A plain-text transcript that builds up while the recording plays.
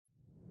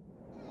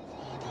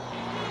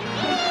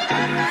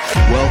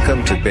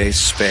Welcome to Base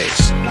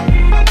Space. A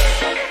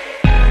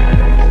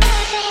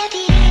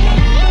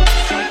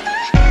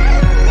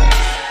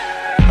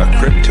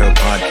crypto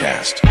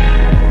podcast.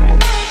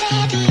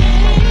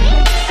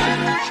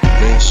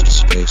 Base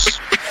Space.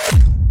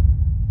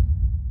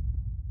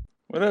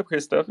 What up,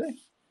 Christophe?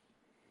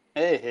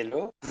 Hey,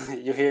 hello.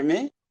 You hear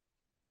me?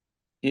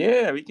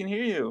 Yeah, we can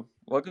hear you.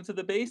 Welcome to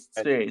the Base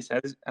Space.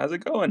 How's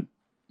it going?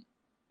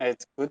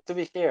 It's good to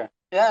be here.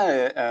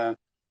 Yeah,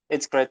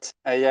 it's great.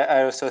 Yeah,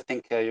 I also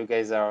think you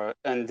guys are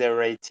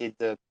underrated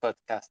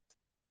podcast.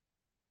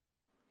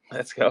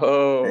 Let's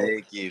go.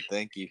 Thank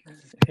you.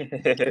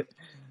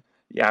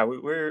 Yeah,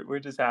 we're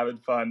just having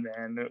fun,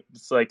 man.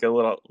 It's like a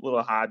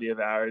little hobby of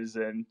ours,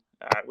 and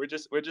we're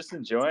just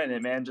enjoying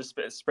it, man. Just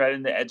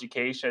spreading the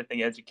education. I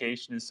think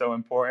education is so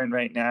important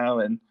right now,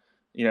 and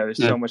there's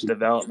so much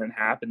development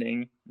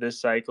happening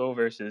this cycle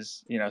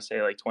versus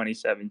say like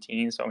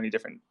 2017. So many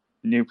different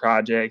new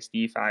projects.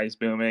 DeFi is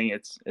booming.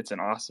 It's an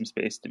awesome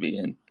space to be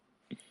in.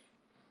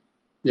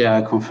 Yeah,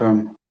 I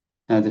confirm.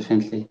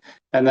 Definitely.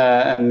 And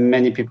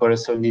many people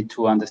also need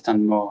to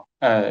understand more.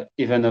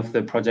 Even of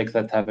the projects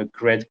that have a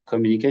great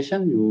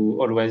communication, you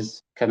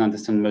always can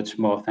understand much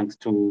more thanks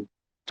to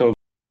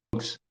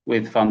talks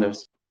with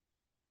founders.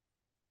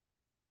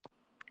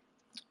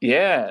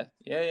 Yeah.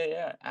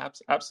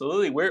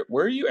 Absolutely. Where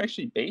are you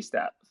actually based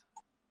at?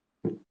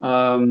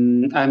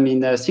 I'm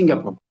in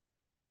Singapore.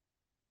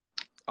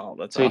 Oh,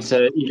 that's so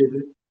awesome.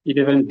 It's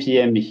 11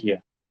 p.m.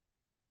 here.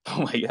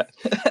 Oh my god.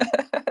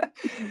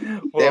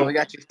 Well, we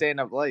got you staying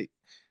up late.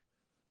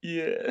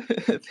 Yeah.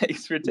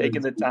 Thanks for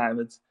taking the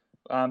time.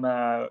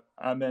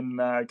 I'm in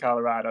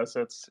Colorado,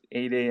 so it's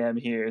 8 a.m.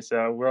 here.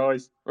 So we're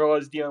always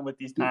dealing with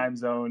these time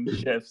zone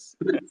shifts.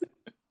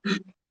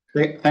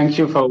 Thank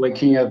you for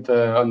waking up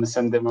on a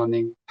Sunday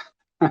morning.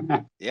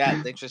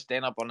 Yeah, thanks for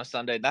staying up on a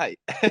Sunday night.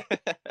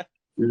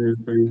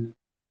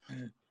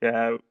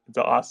 Yeah, it's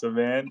awesome,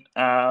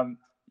 man.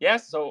 Yeah,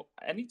 so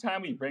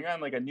anytime we bring on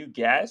like a new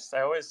guest,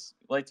 I always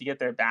like to get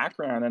their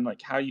background and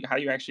like how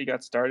you actually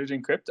got started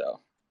in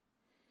crypto.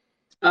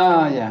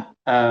 Yeah.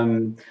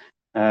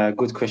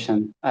 Good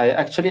question.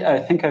 I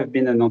think I've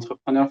been an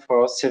entrepreneur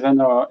for 7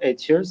 or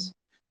 8 years,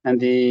 and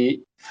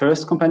the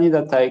first company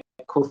that I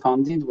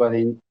co-founded was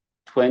in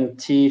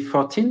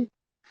 2014,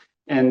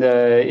 and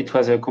it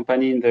was a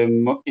company in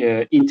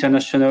the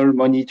international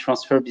money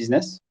transfer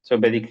business. So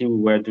basically, we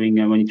were doing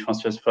money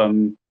transfers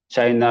from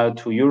China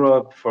to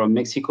Europe, from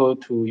Mexico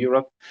to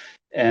Europe,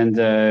 and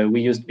we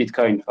used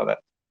Bitcoin for that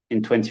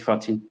in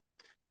 2014.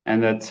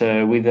 And that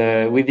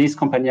with this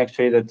company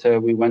actually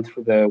that we went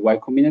through the Y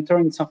Combinator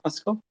in San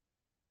Francisco,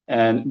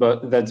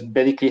 but that's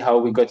basically how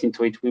we got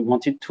into it. We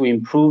wanted to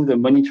improve the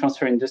money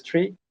transfer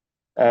industry.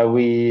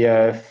 We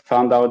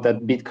found out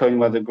that Bitcoin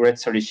was a great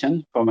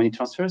solution for money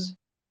transfers,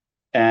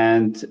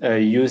 and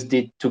used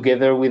it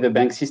together with the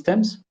bank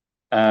systems.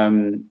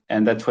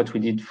 And that's what we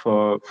did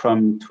from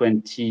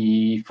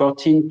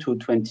 2014 to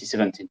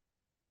 2017.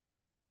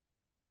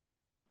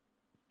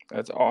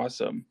 That's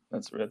awesome.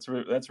 That's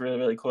really,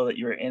 really cool that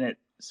you were in it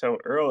so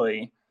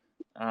early.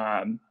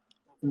 Then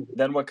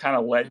what kind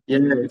of led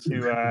you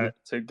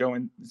to go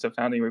into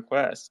founding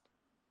Request?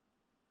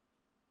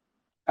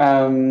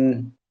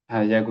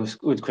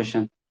 Good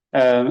question.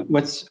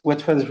 What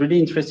was really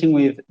interesting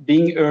with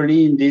being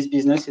early in this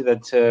business is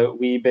that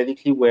we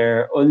basically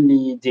were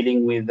only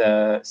dealing with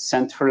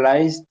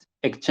centralized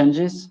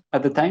exchanges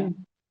at the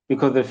time,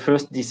 because the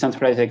first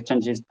decentralized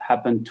exchanges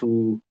happened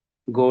to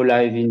go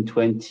live in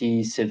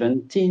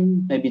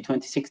 2017, maybe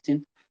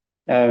 2016.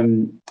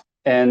 And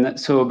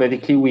so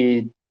basically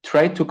we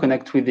tried to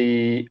connect with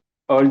the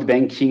old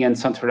banking and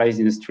centralized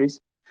industries,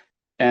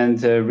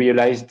 and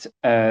realized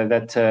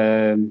that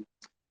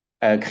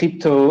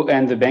crypto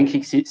and the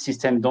banking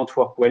system don't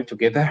work well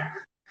together.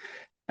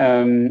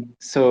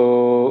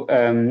 So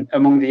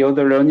among the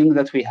other learning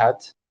that we had,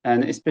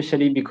 and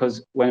especially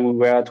because when we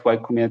were at Y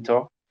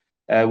Combinator,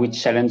 we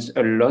challenged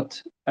a lot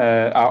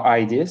our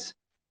ideas.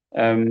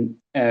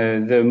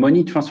 The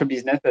money transfer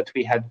business that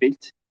we had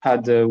built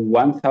had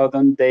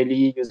 1,000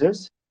 daily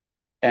users,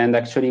 and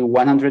actually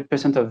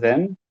 100% of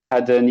them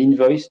had an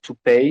invoice to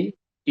pay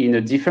in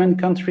a different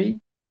country,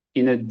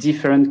 in a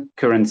different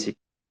currency.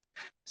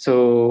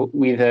 So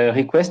with a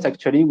Request,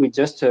 actually, we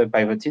just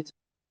pivoted.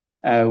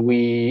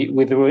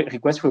 With the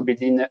Request, we're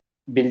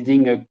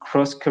building a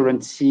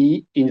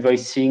cross-currency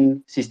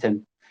invoicing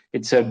system.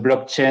 It's a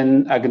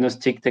blockchain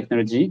agnostic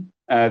technology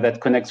that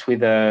connects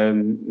with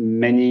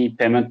many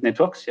payment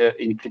networks,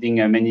 including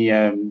many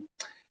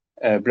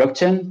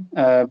blockchain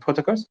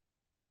protocols.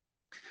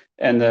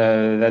 And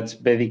that's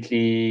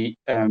basically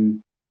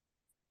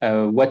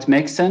what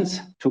makes sense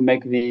to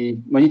make the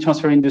money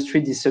transfer industry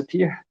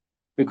disappear.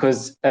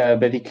 Because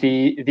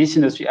basically this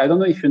industry, I don't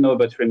know if you know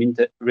about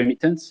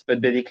remittance,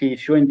 but basically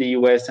if you're in the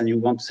US and you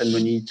want to send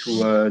money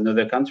to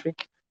another country,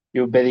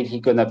 you're basically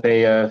gonna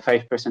pay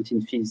 5%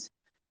 in fees.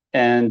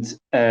 And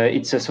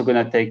it's also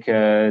gonna take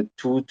 2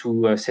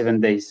 to 7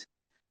 days.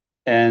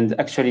 And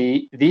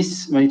actually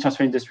this money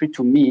transfer industry,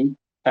 to me,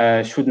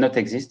 should not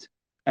exist.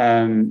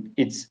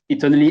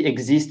 it only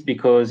exists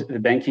because the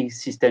banking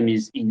system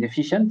is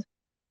inefficient,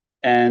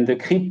 and the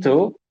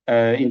crypto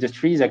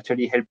industry is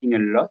actually helping a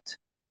lot.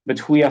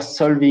 But we are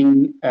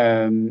solving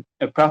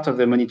a part of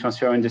the money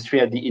transfer industry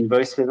at the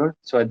invoice level,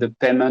 so at the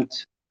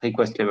payment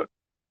request level.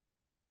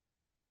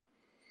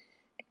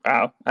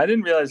 Wow, I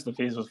didn't realize the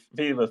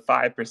fee was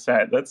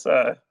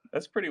 5%.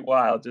 That's pretty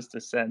wild just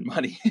to send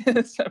money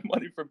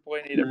from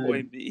point A to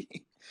point B.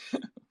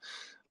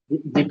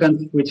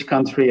 Depends which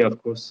country,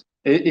 of course.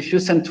 If you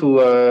send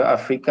to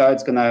Africa,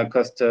 it's gonna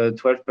cost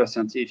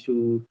 12%. If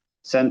you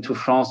send to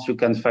France, you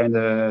can find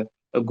a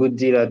good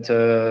deal at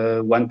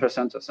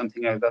 1% or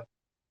something like that.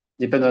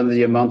 Depends on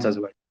the amount as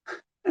well.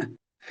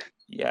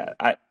 Yeah,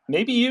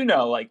 maybe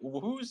like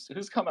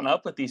who's coming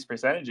up with these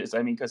percentages?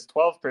 I mean, because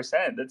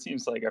 12%, that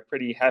seems like a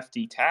pretty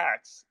hefty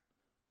tax.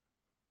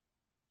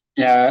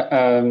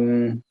 Yeah,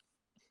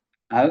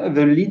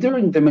 the leader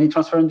in the money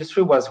transfer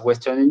industry was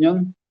Western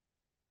Union,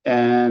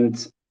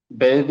 and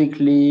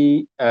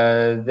basically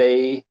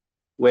they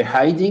were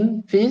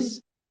hiding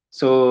fees.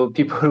 So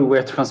people who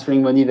were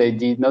transferring money, they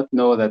did not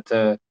know that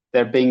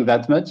they're paying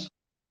that much.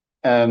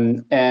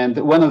 And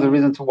one of the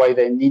reasons why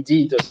they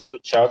needed to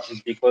charge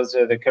is because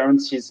the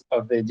currencies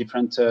of the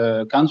different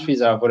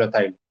countries are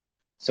volatile.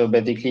 So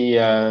basically,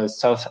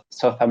 South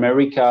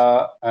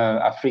America,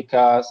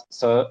 Africa,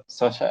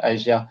 South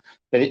Asia,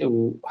 they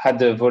had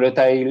the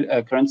volatile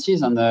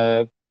currencies,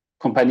 and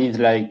companies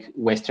like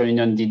Western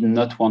Union did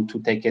not want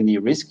to take any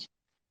risk.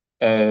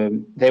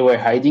 They were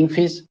hiding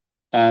fees.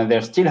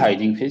 They're still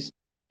hiding fees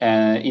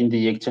in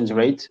the exchange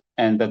rate,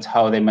 and that's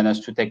how they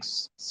managed to take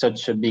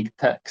such a big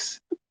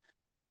tax.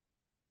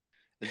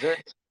 Is there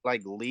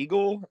like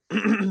legal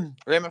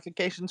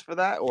ramifications for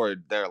that, or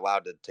they're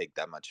allowed to take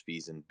that much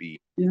fees and be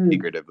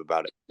secretive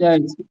about it? Yeah,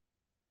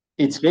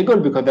 it's legal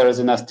because there is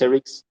an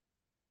asterisk.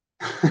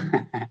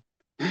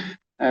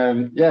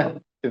 Yeah,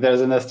 if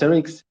there's an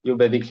asterisk,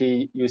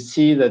 you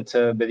see that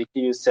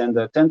basically you send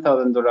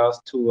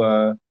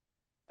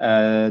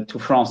 $10,000 to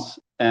France,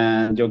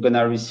 and you're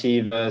gonna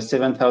receive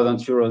 7,000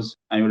 euros,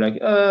 and you're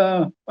like,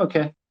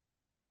 okay.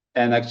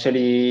 And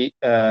actually,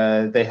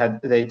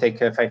 they take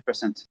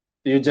 5%.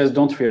 You just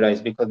don't realize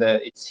because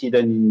it's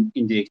hidden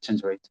in the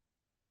exchange rate.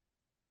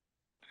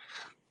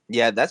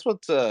 Yeah, that's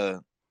what's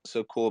so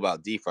cool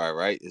about DeFi,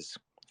 right?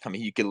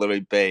 You can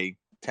literally pay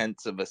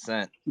tenths of a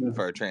cent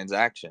for a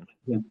transaction.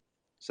 Yeah.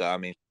 So I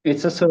mean,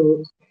 it's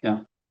also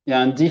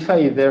and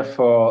DeFi is there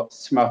for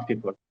smart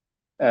people,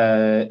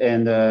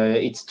 and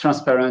it's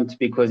transparent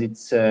because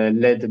it's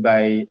led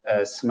by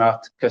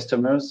smart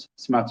customers,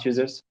 smart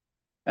users.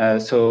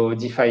 So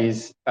DeFi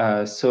is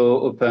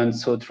so open,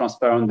 so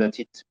transparent that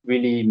it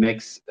really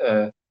makes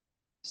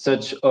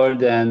such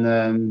old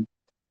and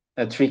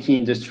a tricky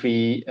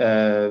industry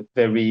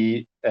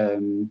very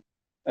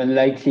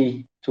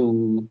unlikely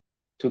to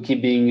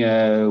keep being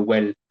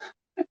well,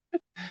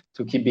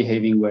 to keep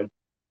behaving well.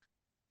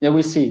 Yeah,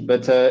 we'll see.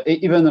 But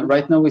even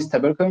right now with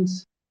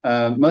stablecoins,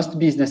 most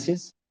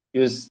businesses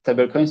use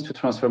stablecoins to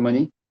transfer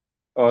money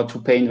or to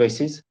pay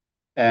invoices.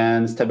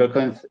 And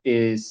stablecoins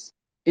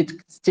it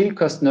still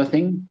costs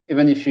nothing,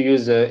 even if you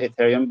use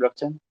Ethereum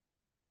blockchain.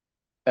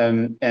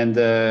 And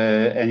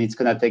it's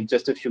gonna take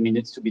just a few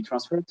minutes to be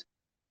transferred.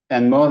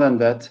 And more than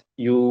that,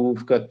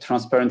 you've got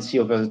transparency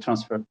over the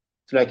transfer.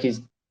 So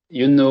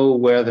you know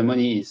where the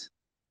money is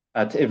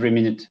at every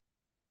minute.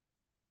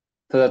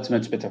 So that's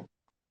much better.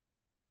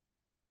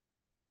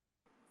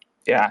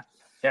 Yeah,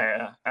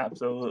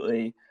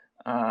 absolutely.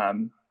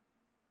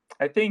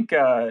 I think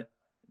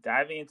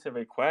diving into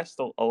request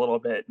a little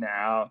bit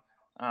now.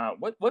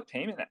 What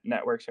payment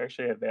networks are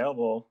actually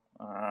available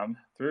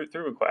through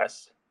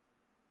request?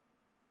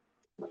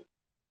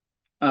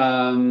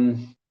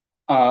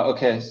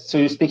 Okay, so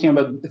you're speaking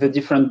about the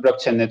different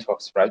blockchain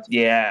networks, right?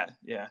 Yeah.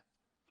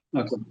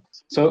 Okay,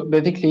 so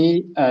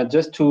basically,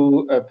 just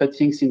to put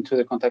things into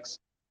the context,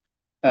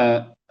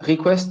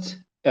 request,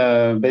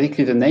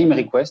 basically the name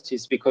request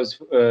is because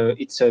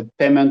it's a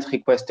payment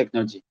request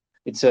technology.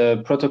 It's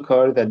a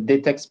protocol that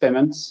detects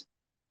payments,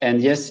 and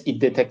yes, it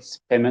detects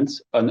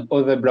payments on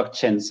other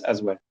blockchains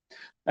as well.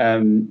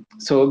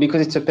 So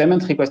because it's a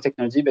payment request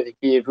technology,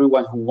 basically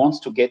everyone who wants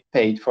to get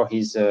paid for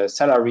his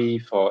salary,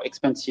 for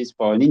expenses,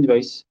 for an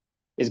invoice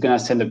is going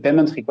to send a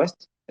payment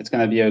request. It's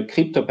going to be a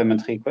crypto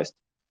payment request,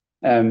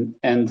 and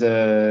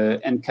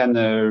can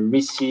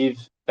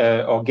receive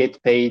or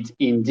get paid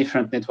in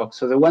different networks.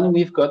 So the one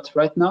we've got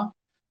right now,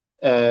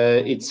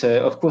 it's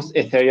of course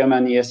Ethereum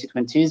and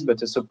ERC20s,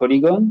 but also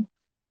Polygon.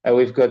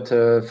 We've got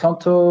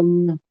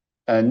Phantom,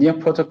 Near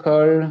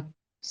Protocol,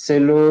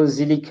 Celo,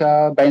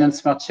 Zilliqa, Binance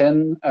Smart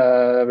Chain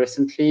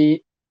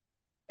recently,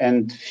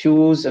 and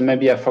Fuse, and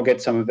maybe I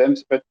forget some of them.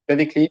 But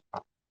basically,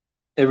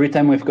 every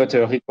time we've got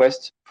a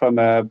request from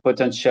a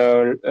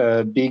potential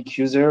big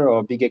user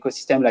or big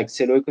ecosystem like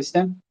Celo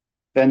ecosystem,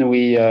 then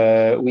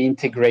we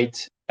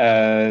integrate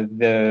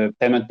the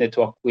payment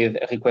network with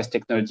request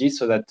technology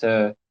so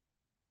that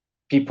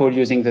people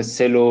using the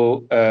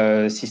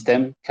Celo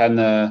system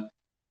can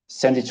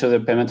send each other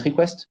payment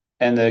request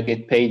and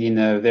get paid in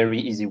a very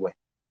easy way.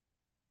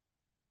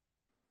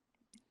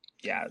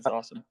 Yeah, it's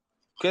awesome.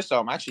 Christo,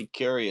 I'm actually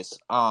curious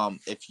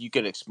if you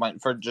could explain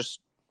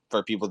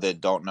for people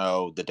that don't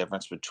know the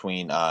difference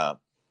between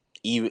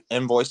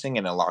invoicing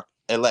and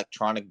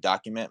electronic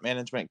document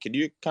management. Could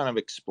you kind of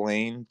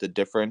explain the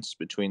difference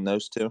between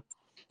those two?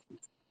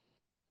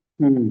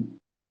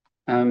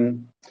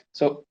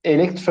 So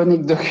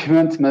electronic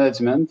document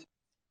management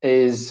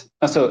is,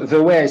 so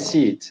the way I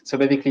see it, so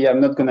basically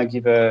I'm not going to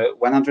give a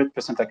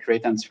 100%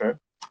 accurate answer,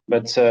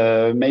 but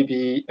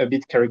maybe a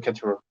bit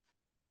caricatural.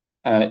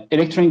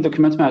 Electronic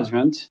document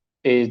management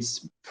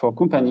is for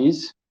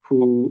companies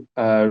who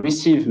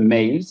receive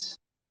mails,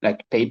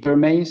 like paper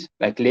mails,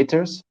 like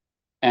letters,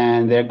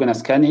 and they're going to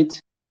scan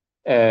it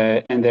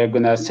and they're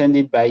going to send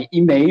it by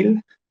email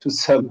to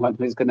someone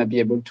who is going to be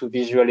able to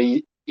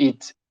visually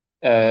it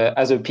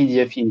as a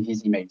PDF in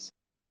his emails.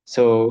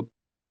 So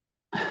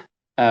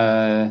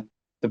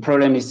the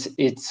problem is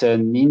it's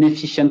an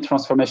inefficient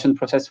transformation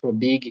process for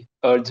big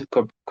old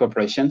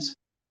corporations.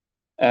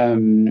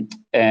 And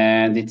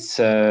it's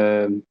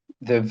the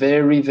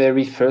very,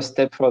 very first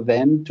step for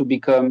them to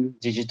become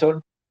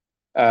digital.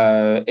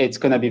 It's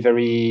going to be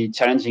very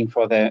challenging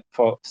for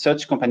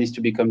such companies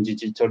to become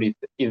digital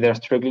if they're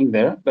struggling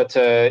there. But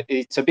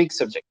it's a big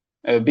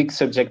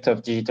subject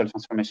of digital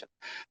transformation.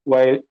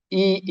 While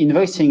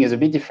e-invoicing is a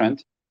bit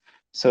different.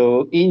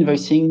 So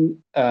e-invoicing,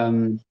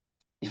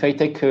 if I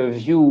take a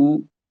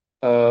view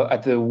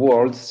at the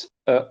world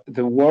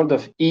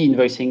of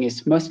e-invoicing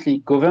is mostly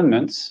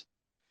governments,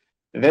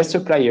 their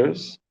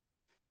suppliers,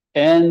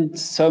 and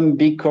some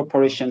big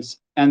corporations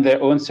and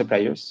their own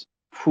suppliers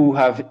who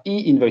have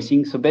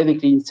e-invoicing. So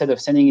basically, instead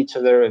of sending each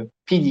other a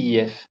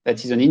PDF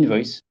that is an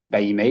invoice by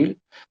email,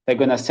 they're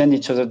going to send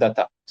each other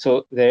data.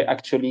 So they're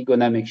actually going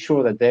to make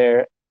sure that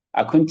their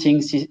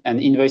accounting and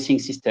invoicing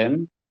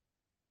system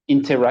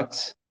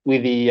interacts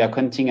with the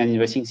accounting and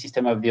invoicing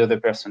system of the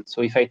other person.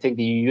 So if I take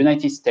the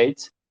United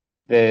States,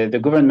 the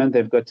government,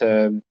 they've got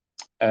an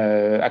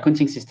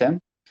accounting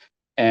system.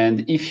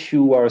 And if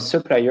you are a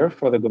supplier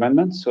for the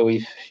government, so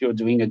if you're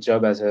doing a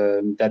job as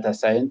a data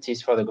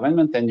scientist for the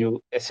government, then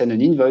you send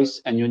an invoice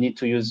and you need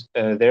to use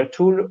their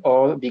tool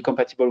or be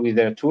compatible with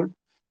their tool.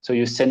 So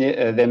you send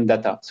them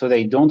data. So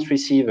they don't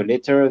receive a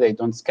letter, they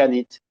don't scan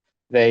it.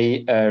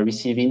 They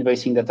receive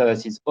invoicing data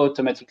that is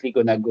automatically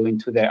going to go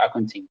into their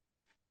accounting.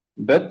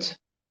 But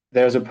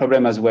there's a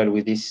problem as well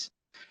with this.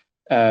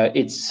 There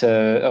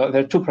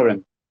are two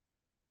problems.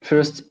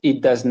 First, it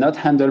does not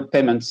handle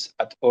payments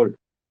at all.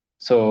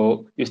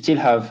 So you still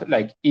have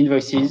like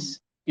invoices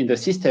in the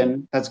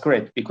system. That's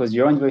great because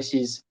your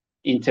invoices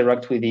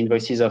interact with the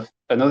invoices of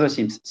another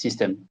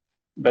system,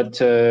 but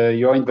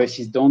your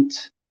invoices don't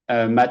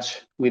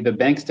match with the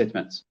bank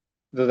statements.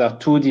 Those are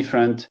two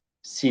different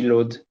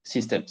siloed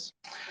systems.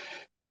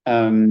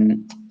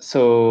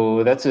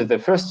 So that's the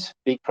first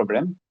big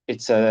problem.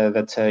 It's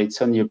that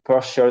it's only a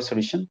partial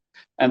solution.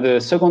 And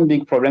the second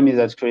big problem is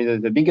actually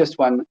the biggest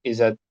one is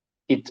that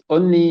it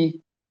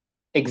only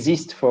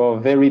exist for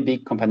very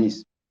big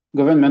companies,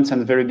 governments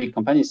and very big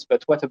companies.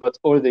 But what about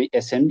all the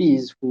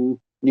SMBs who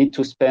need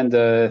to spend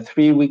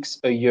 3 weeks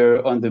a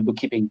year on the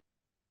bookkeeping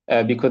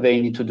because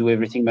they need to do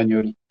everything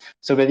manually?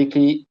 So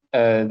basically,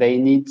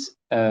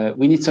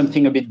 we need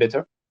something a bit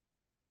better.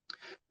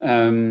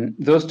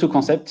 Those two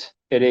concepts,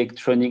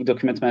 electronic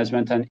document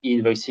management and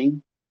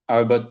e-invoicing,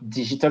 are about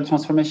digital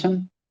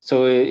transformation.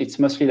 So it's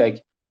mostly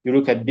like you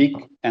look at big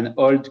and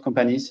old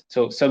companies.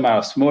 So some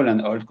are small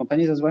and old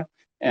companies as well.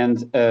 And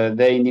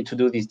they need to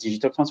do this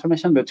digital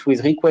transformation. But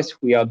with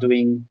requests, we are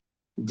doing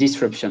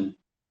disruption.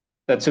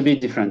 That's a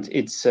bit different.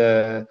 It's,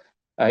 in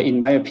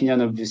my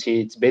opinion, obviously,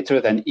 it's better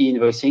than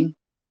e-invoicing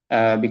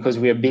because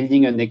we are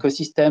building an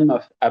ecosystem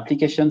of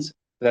applications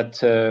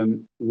that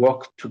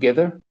work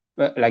together,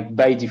 like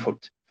by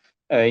default,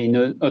 in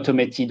an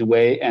automated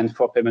way and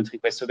for payment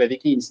requests. So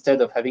basically, instead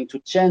of having to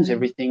change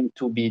everything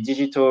to be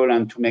digital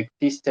and to make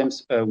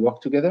systems work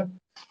together,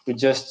 we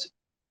just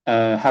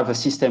have a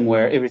system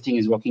where everything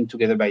is working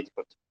together by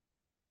default.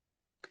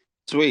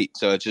 Sweet.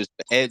 So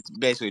it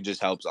basically just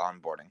helps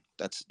onboarding.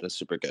 That's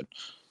super good.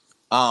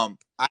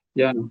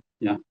 Yeah.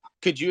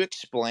 Could you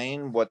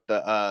explain what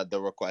the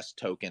request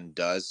token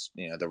does?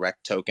 You know, the REQ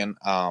token,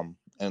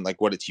 and like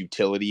what its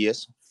utility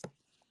is.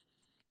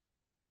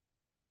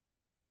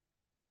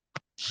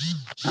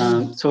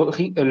 So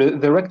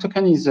the REQ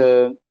token is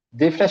a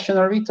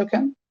deflationary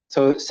token.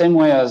 So same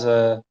way as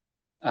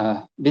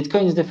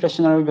Bitcoin is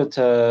deflationary, but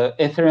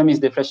Ethereum is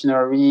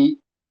deflationary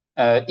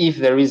if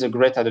there is a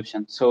great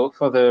adoption. So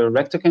for the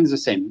REQ token, it's the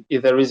same.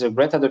 If there is a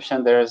great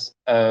adoption, there's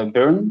a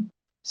burn,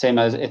 same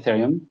as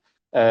Ethereum,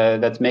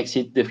 that makes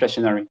it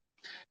deflationary.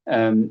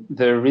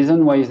 The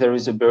reason why there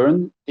is a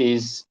burn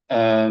is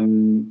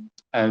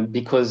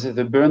because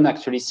the burn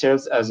actually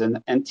serves as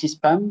an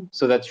anti-spam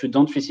so that you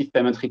don't receive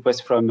payment requests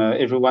from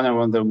everyone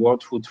around the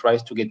world who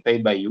tries to get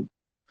paid by you.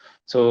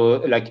 So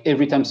like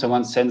every time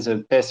someone sends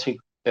a paid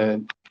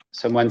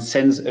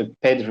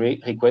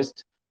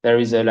request, there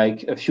is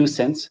a few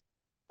cents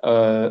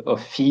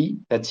of fee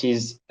that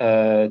is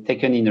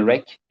taken in a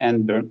REQ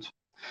and burnt.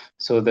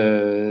 So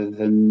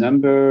the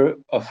number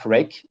of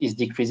REQ is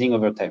decreasing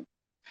over time.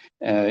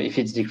 If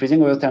it's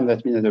decreasing over time,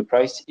 that means that the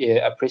price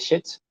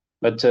appreciates.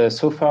 But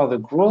so far, the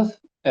growth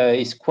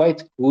is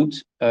quite good.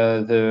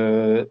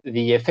 The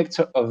effects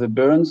of the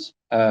burns,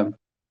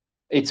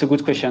 it's a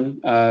good question.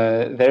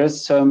 There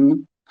is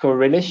some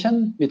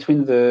correlation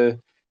between the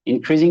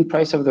increasing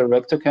price of the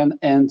REQ token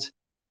and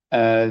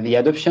the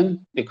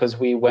adoption, because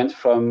we went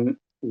from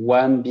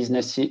one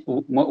business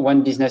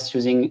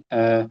using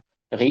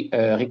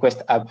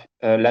request app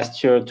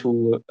last year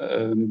to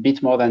a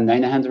bit more than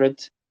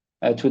 900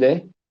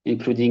 today,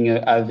 including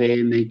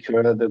Aave,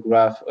 Maker, the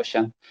Graph,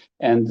 Ocean.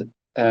 And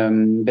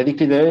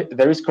basically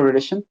there is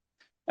correlation,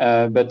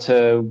 but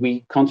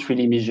we can't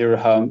really measure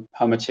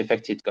how much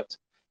effect it got.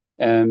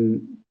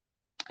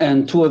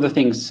 And two other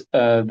things.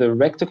 The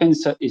REQ token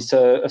is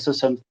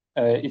also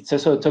it's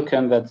also a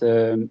token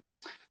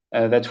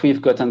that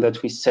we've gotten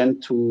that we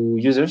send to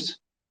users,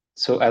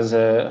 so as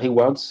a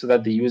reward, so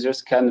that the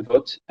users can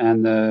vote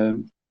and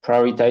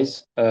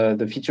prioritize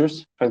the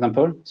features, for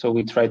example. So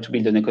we try to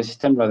build an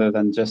ecosystem rather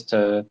than just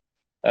a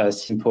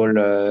simple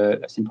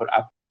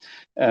app.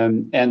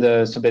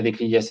 So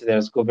basically, yes,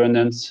 there's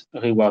governance,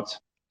 reward.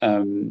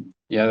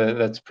 Yeah,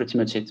 that's pretty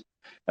much it.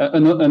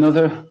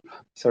 Another,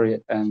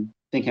 sorry,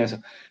 thinking also,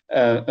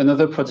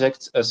 another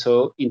project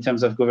also in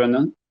terms of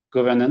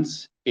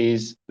governance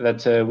is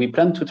that we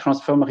plan to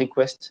transform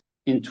request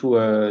into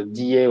a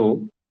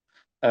DAO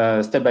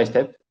step by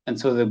step. And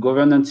so the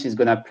governance is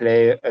going to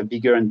play a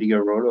bigger and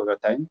bigger role over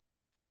time.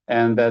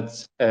 And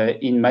that's,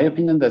 in my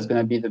opinion, that's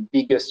going to be the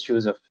biggest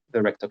use of the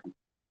REQ token.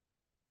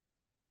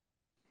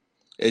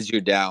 Is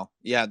your DAO?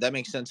 Yeah, that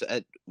makes sense.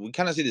 We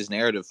kind of see this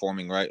narrative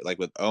forming, right? Like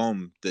with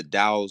Ohm, the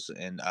DAOs,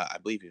 and I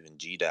believe even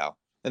GDAO,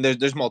 and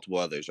there's multiple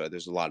others, right?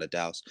 There's a lot of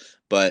DAOs,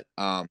 but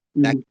that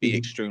can be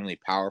extremely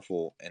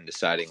powerful in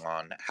deciding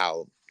on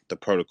how the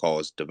protocol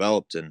is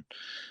developed and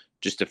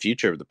just the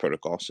future of the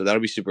protocol. So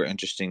that'll be super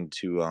interesting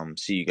to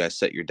see you guys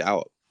set your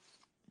DAO up.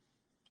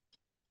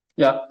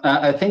 Yeah,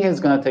 I think it's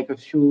going to take a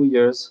few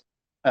years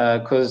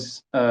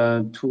because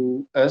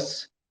to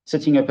us,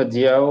 setting up a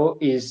DAO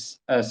is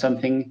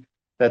something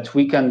that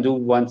we can do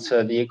once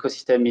the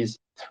ecosystem is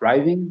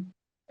thriving.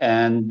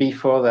 And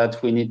before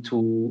that, we need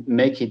to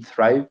make it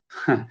thrive.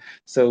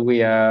 So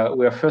we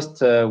are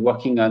first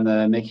working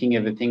on making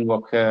everything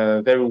work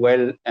very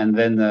well, and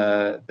then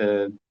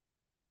the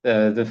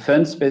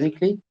funds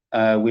basically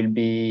will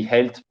be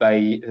held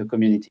by the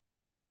community.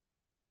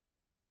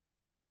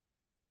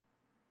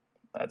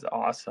 That's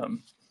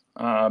awesome.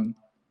 Kind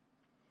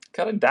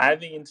of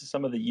diving into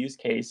some of the use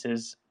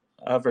cases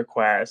of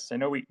requests. I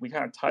know we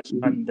kind of touched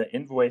on the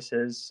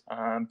invoices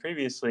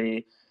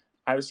previously.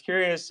 I was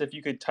curious if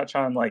you could touch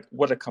on like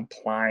what a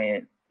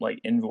compliant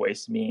like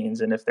invoice means,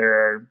 and if there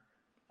are,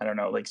 I don't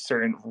know, like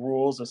certain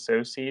rules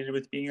associated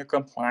with being a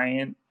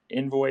compliant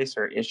invoice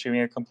or issuing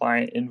a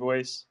compliant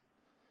invoice.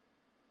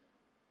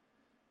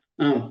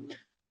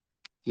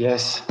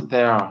 Yes,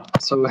 there are.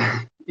 So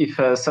if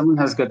someone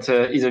has got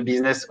is a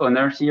business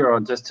owner here, or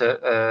just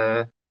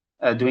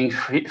doing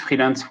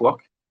freelance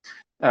work,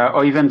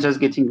 or even just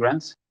getting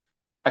grants,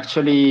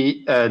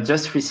 actually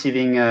just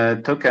receiving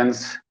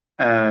tokens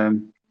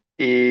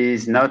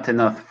is not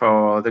enough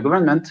for the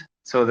government.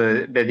 So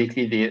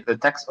basically the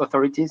tax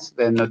authorities,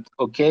 they're not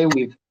okay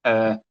with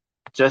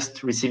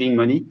just receiving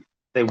money.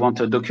 They want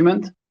a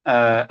document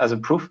as a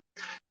proof.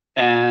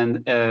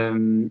 And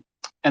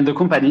the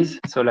companies,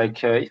 so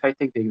like if I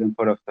take the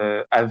example of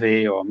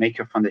Aave or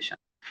Maker Foundation,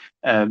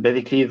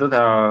 basically those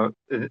are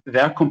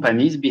there are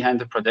companies behind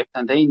the project,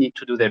 and they need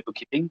to do their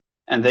bookkeeping,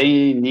 and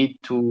they need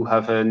to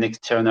have an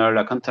external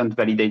accountant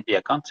validate the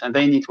account, and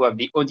they need to have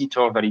the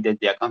auditor validate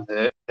the account.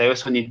 They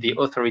also need the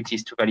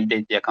authorities to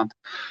validate the account.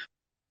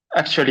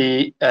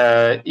 Actually,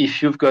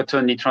 if you've got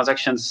only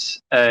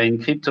transactions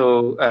in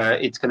crypto,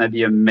 it's going to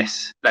be a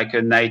mess, like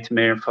a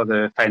nightmare for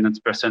the finance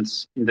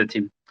persons in the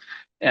team.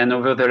 And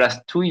over the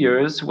last 2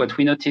 years, what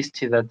we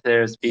noticed is that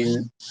there's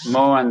been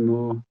more and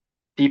more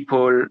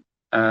people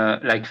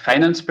like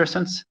finance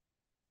persons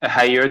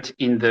hired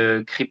in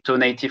the crypto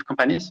native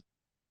companies.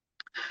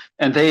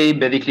 And they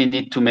basically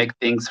need to make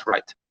things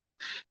right.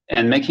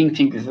 And making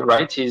things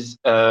right is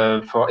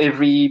for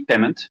every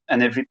payment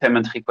and every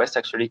payment request,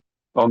 actually,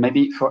 or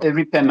maybe for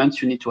every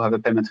payment, you need to have a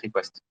payment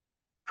request.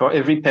 For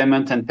every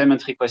payment and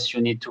payment request,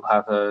 you need to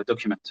have a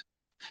document.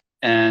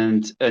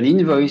 And an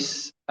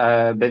invoice,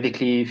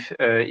 basically,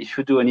 if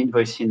you do an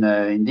invoice in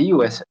the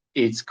US,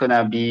 it's going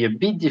to be a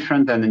bit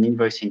different than an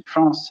invoice in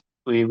France,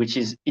 which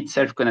is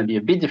itself going to be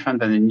a bit different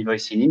than an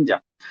invoice in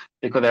India,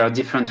 because there are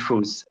different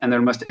rules, and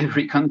almost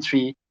every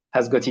country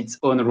has got its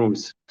own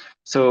rules.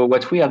 So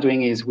what we are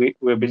doing is we're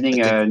building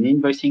an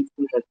invoicing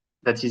tool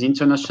that is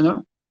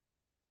international.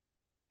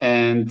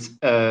 And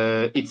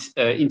it's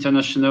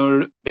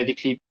international,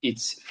 basically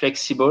it's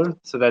flexible,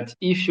 so that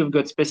if you've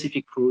got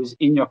specific rules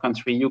in your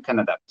country, you can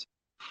adapt.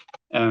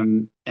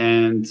 And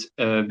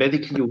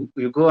basically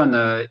you go on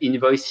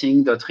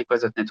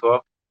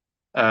invoicing.request.network,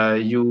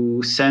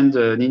 you send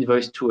an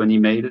invoice to an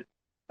email,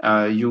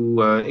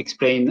 You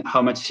explain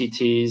how much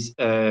it is.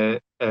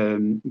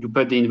 You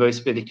put the invoice,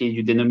 basically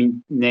you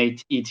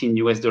denominate it in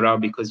US dollar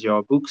because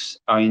your books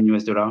are in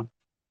US dollar.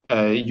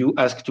 You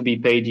ask to be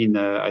paid in,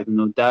 I don't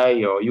know,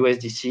 DAI or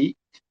USDC,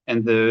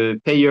 and the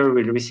payer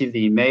will receive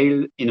the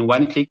email in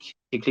one click.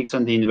 He clicks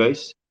on the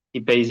invoice,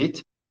 he pays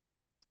it,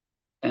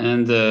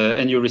 and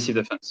you receive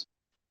the funds.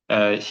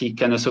 He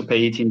can also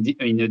pay it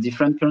in a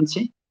different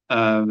currency.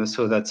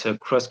 So that's a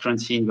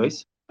cross-currency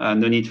invoice.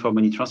 No need for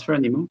money transfer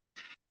anymore.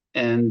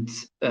 And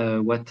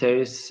what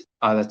else?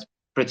 That's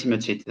pretty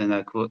much it. Then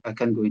I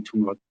can go into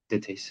more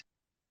details.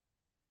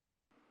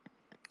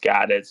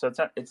 Got it. So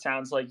it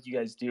sounds like you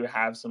guys do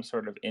have some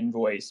sort of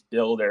invoice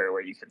builder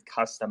where you can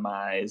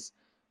customize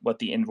what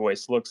the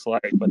invoice looks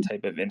like, what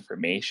type of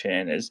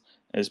information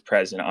is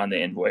present on the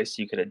invoice.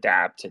 You could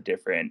adapt to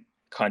different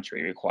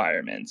country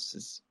requirements.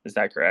 Is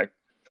that correct?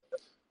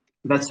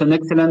 That's an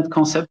excellent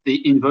concept, the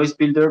invoice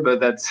builder, but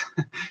that's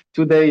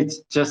today it's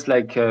just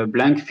like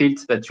blank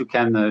fields that you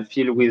can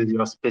fill with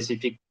your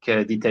specific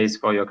details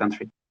for your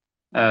country.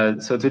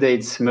 So today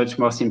it's much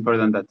more simple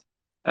than that.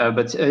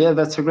 But yeah,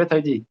 that's a great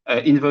idea.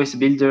 Invoice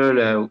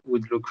builder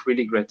would look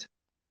really great.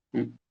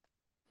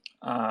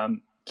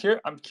 I'm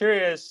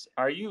curious.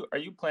 Are you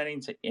planning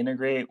to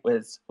integrate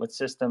with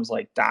systems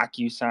like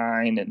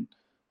DocuSign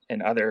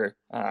and other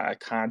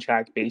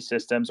contract-based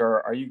systems,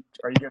 or are you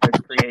going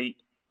to create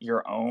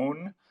your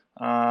own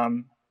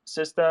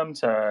system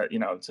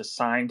to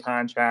sign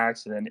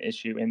contracts and then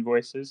issue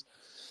invoices?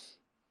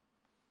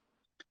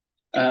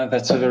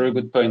 That's a very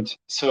good point.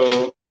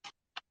 So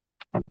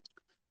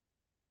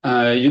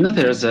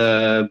there's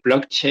a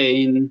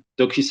blockchain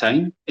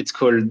DocuSign. It's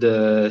called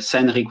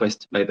Sign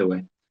Request, by the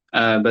way,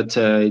 but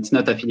it's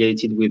not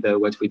affiliated with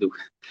what we do.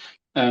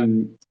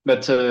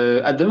 But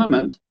at the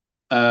moment,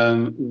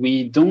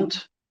 we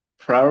don't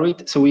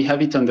prioritize. So we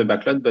have it on the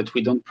backlog, but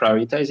we don't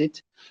prioritize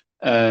it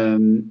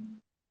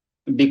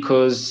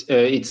because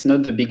it's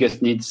not the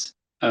biggest needs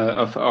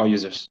of our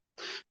users.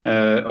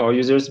 Our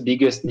users'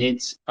 biggest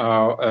needs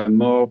are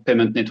more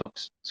payment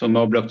networks, so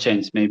more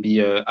blockchains,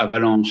 maybe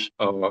Avalanche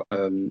or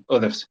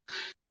others.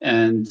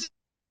 And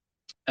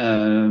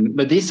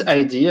but this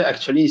idea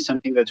actually is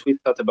something that we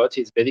thought about.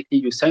 Is basically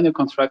you sign a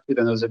contract with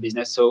another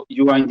business. So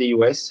you are in the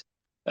US,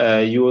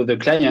 you're the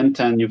client,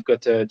 and you've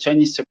got a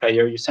Chinese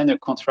supplier. You sign a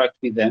contract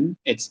with them.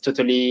 It's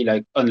totally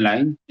like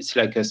online. It's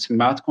like a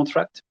smart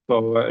contract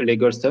for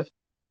legal stuff.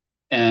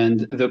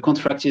 And the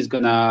contract is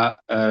gonna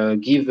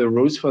give the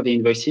rules for the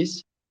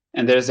invoices.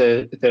 And there's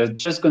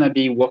just gonna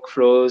be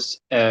workflows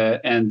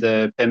and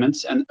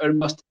payments, and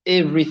almost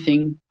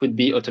everything could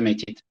be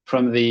automated,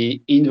 from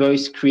the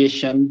invoice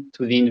creation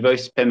to the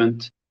invoice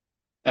payment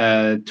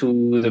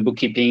to the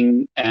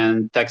bookkeeping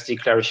and tax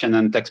declaration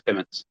and tax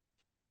payments.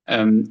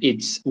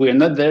 We're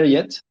not there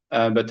yet,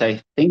 but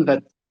I think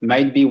that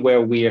might be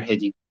where we're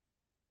heading.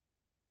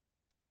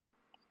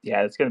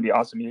 Yeah, it's going to be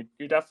awesome.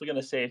 You're definitely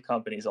going to save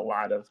companies a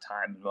lot of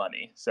time and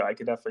money. So I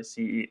could definitely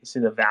see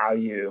the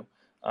value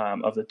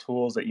of the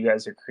tools that you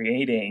guys are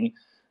creating.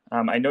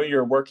 I know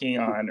you're working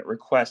on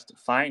request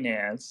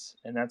finance,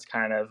 and that's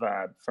kind of,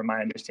 from my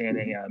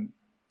understanding,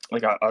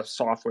 like a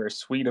software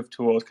suite of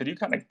tools. Could you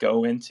kind of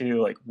go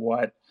into like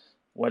what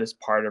is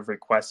part of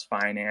request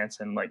finance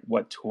and like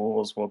what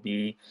tools will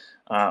be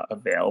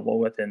available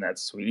within that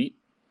suite?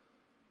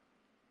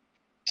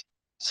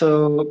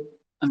 So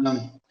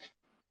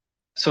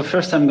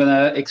first, I'm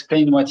gonna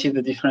explain what is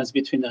the difference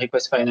between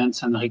request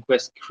finance and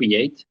request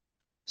create.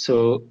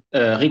 So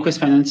request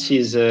finance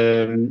is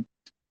an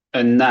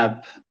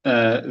app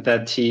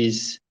that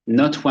is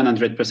not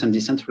 100%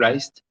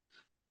 decentralized,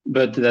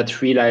 but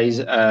that relies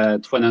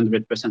at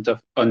 100%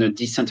 on a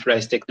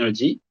decentralized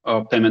technology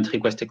or payment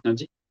request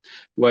technology,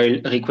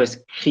 while request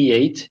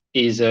create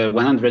is a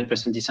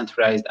 100%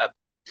 decentralized app.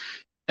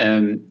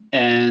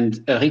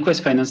 And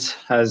request finance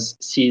has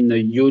seen a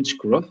huge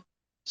growth.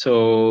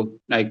 So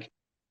like,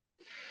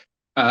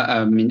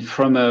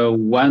 from a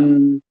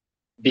one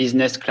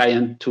business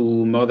client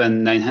to more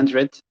than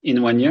 900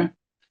 in 1 year,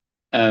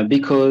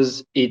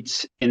 because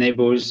it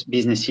enables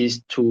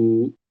businesses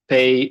to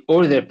pay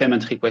all their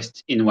payment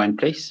requests in one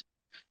place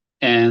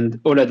and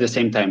all at the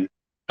same time,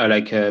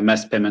 like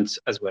mass payments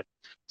as well.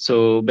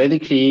 So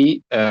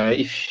basically,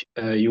 if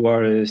you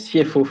are a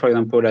CFO, for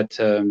example, at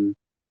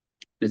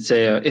let's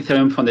say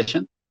Ethereum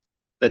Foundation,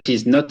 that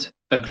is not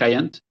a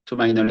client to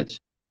my knowledge,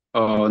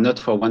 or not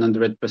for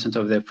 100%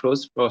 of their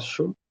flows for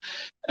sure.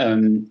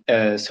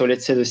 So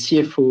let's say the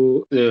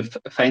CFO, the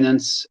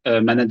finance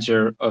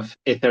manager of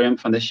Ethereum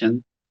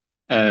Foundation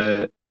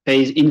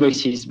pays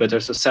invoices, but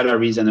also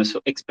salaries and also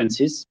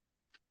expenses.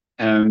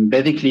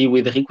 Basically,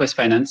 with request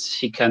finance,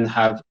 he can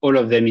have all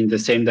of them in the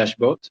same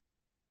dashboard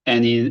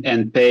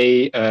and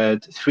pay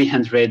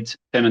 300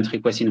 payment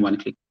requests in one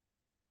click.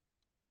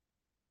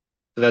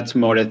 That's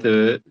more or less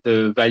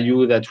the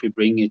value that we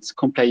bring. It's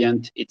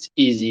compliant, it's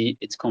easy,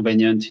 it's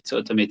convenient, it's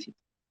automated.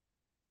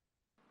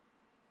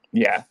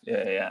 Yeah.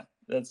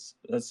 That's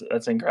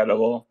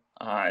incredible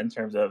in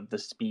terms of the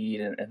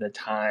speed and the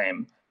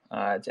time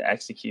to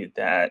execute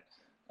that.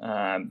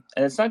 And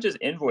it's not just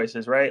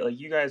invoices, right? Like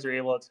you guys are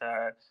able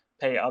to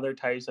pay other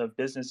types of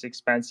business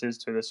expenses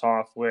to the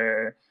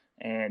software,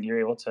 and you're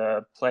able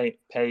to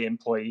pay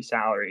employee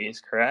salaries,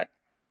 correct?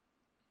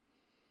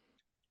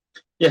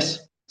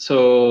 Yes.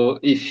 So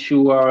if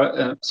you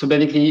are, so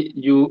basically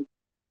you,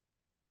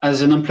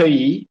 as an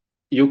employee,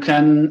 you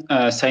can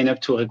sign up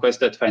to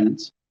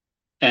request.finance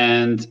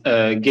and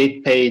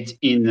get paid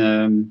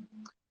in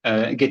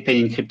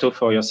crypto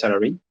for your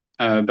salary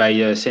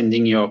by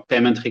sending your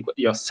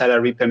your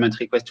salary payment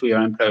request to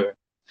your employer.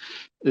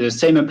 The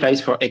same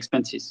applies for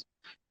expenses.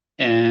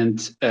 And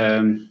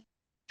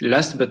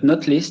last but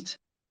not least,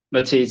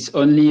 but it's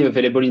only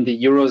available in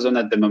the Eurozone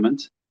at the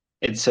moment.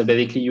 It's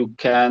basically you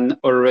can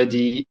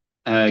already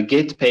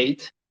get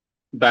paid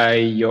by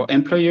your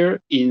employer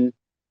in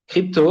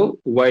crypto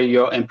while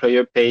your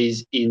employer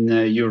pays in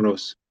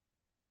euros.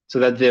 So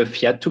that's the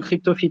fiat to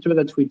crypto feature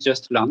that we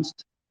just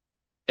launched.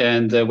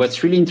 And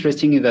what's really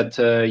interesting is that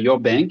your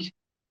bank,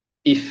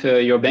 if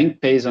your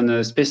bank pays on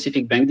a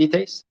specific bank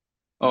details,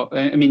 or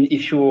I mean,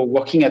 if you're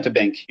working at a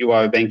bank, you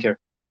are a banker,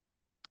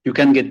 you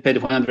can get paid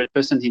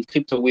 100% in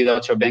crypto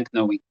without your bank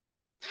knowing.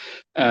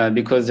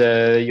 Because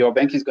your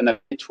bank is going to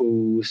pay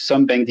to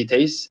some bank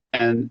details,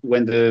 and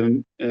when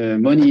the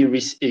money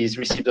is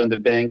received on the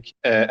bank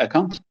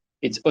account,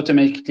 it's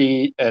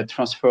automatically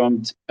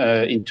transformed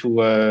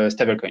into a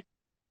stablecoin.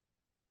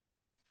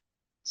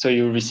 So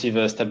you receive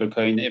a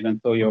stablecoin even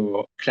though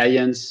your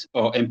clients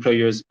or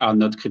employers are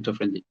not crypto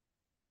friendly.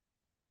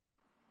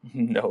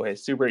 No way,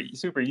 super!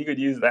 You could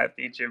use that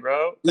feature,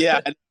 bro.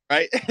 Yeah,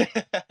 right.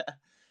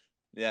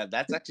 Yeah,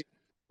 that's actually.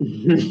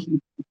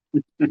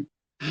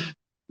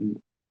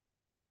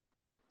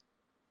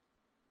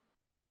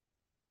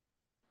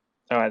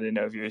 Oh, I didn't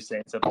know if you were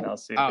saying something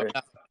else, super.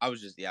 No, I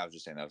was just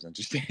saying that was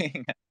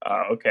interesting.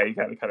 Oh, okay, you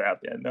kind of cut it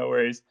out there. No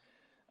worries.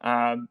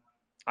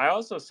 I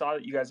also saw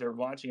that you guys are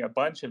launching a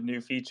bunch of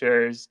new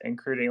features,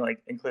 including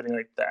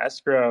the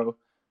escrow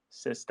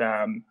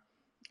system.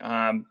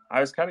 I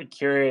was kind of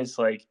curious,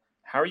 like,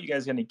 how are you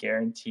guys going to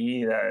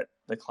guarantee that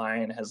the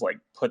client has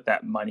put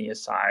that money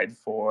aside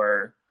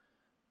for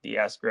the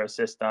escrow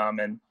system,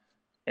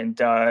 and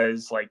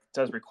does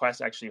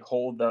request actually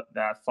hold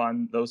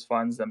those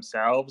funds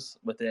themselves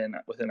within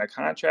a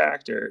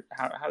contract, or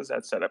how's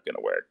that setup going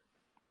to work?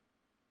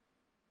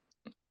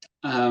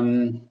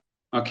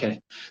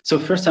 Okay, so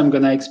first I'm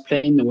going to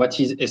explain what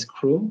is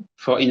escrow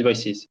for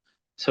invoices.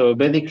 So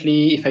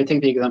basically, if I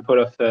take the example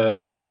of a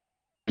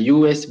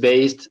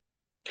US-based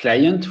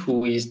client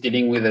who is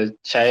dealing with a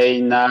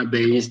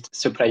China-based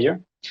supplier,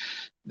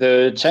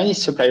 the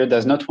Chinese supplier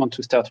does not want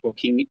to start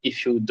working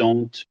if you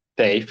don't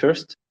pay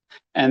first,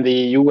 and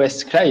the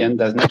US client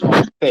does not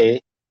want to pay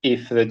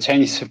if the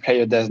Chinese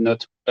supplier does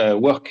not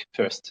work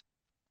first.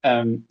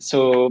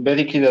 So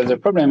basically, there's a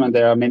problem, and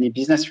there are many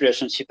business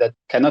relationships that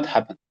cannot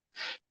happen.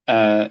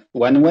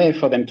 One way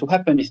for them to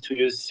happen is to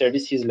use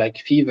services like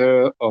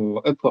Fiverr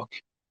or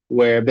Upwork,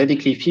 where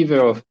basically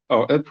Fiverr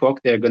or Upwork,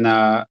 they're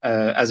gonna,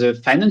 as a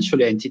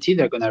financial entity,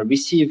 they're gonna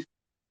receive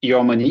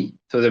your money,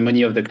 so the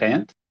money of the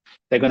client.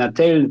 They're gonna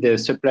tell the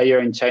supplier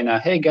in China,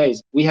 hey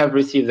guys, we have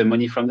received the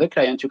money from the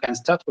client. You can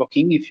start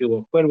working. If you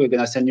work well, we're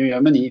gonna send you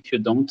your money. If you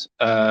don't,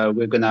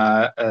 we're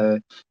gonna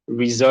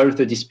resolve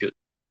the dispute.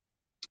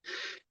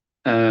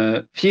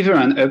 Fiverr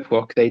and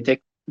Upwork, they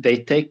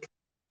take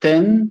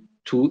 10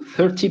 to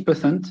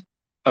 30%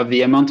 of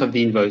the amount of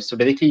the invoice. So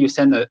basically, you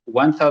send a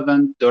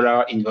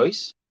 $1,000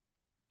 invoice,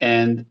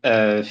 and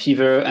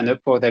Fiverr and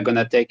Upwork, they're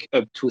gonna take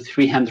up to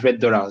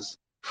 $300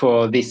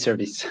 for this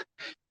service.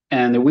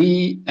 And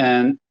we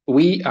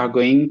are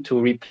going to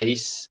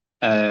replace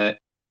the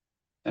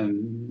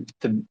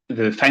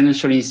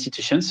financial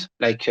institutions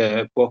like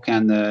Upwork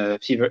and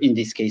Fiverr in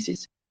these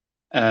cases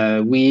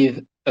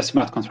with a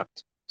smart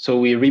contract. So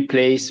we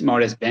replace more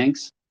or less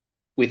banks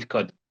with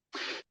code.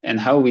 And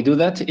how we do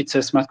that? It's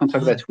a smart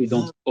contract that we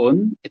don't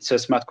own. It's a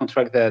smart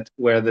contract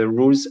where the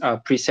rules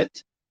are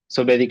preset.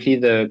 So basically,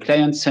 the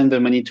client sends the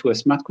money to a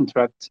smart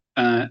contract,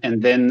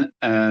 and then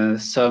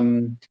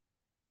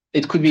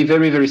it could be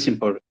very, very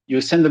simple. You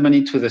send the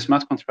money to the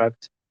smart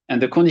contract,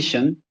 and the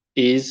condition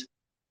is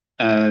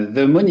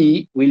the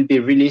money will be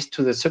released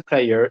to the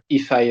supplier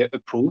if I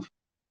approve,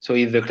 so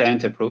if the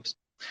client approves,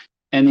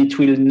 and it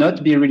will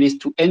not be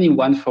released to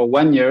anyone for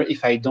 1 year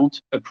if I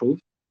don't approve.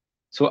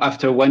 So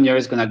after 1 year,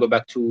 it's going to go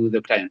back to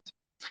the client.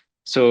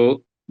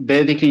 So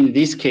basically, in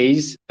this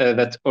case,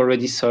 that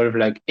already solved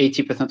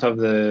 80% of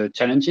the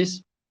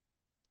challenges,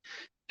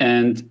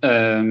 and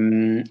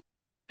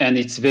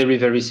it's very,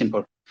 very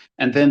simple.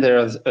 And then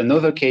there's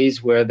another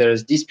case where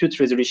there's dispute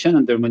resolution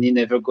and the money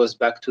never goes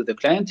back to the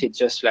client. It's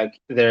just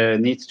there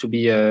needs to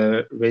be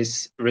a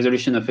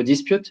resolution of a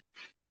dispute.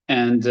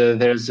 And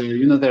there's a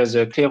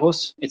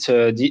Kleros. It's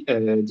a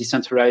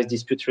decentralized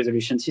dispute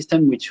resolution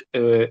system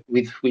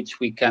with which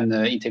we can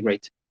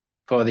integrate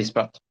for this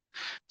part.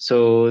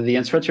 So the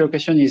answer to your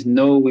question is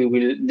no, we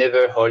will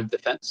never hold the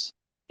funds.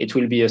 It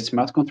will be a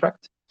smart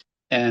contract.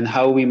 And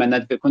how we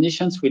manage the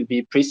conditions will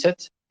be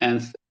preset,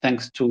 and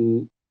thanks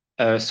to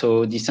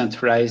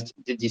decentralized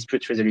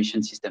dispute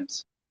resolution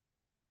systems.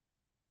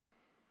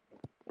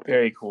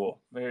 Very cool.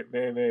 Very,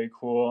 very, very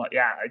cool.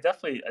 Yeah, I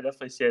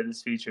definitely see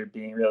this feature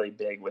being really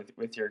big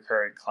with your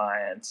current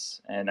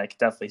clients, and I could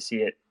definitely see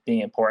it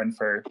being important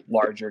for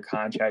larger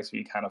contracts where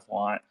you kind of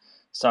want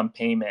some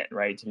payment,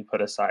 right, to be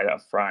put aside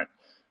up front,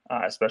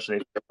 especially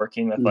if you're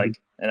working with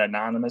like an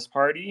anonymous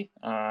party,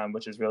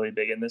 which is really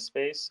big in this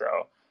space.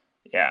 So,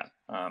 yeah,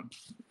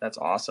 that's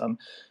awesome.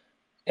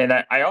 And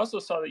I also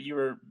saw that you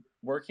were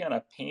working on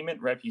a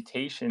payment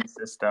reputation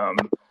system.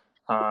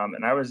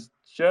 And I was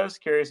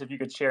just curious if you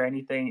could share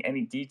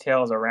any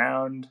details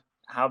around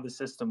how the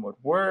system would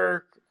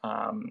work.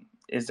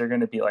 Is there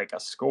going to be like a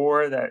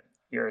score that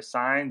you're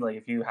assigned? Like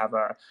if you have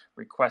a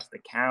request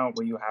account,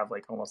 will you have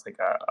like almost like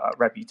a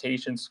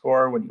reputation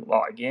score when you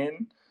log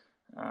in?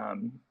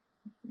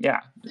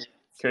 Yeah,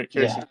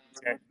 curious.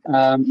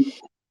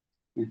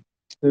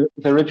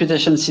 The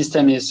reputation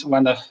system is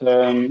one of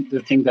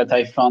the things that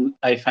I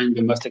find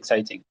the most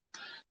exciting.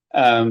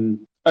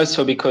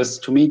 Also because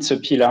to me it's a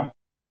pillar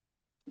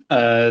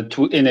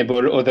to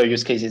enable other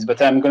use cases.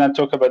 But I'm going to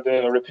talk about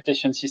the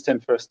reputation system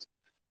first.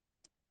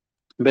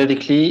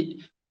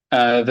 Basically,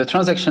 the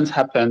transactions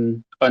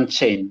happen on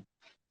chain.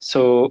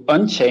 So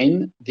on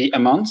chain, the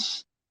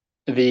amounts,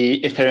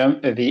 the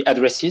Ethereum, the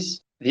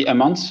addresses, the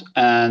amounts,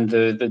 and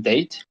the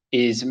date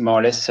is more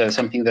or less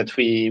something that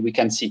we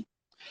can see.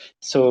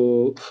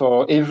 So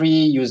for every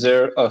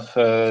user of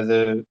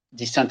the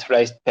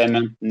decentralized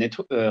payment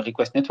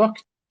request network,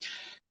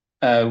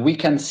 we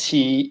can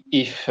see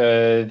if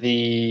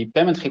the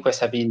payment requests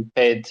have been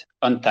paid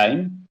on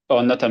time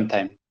or not on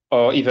time,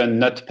 or even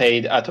not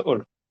paid at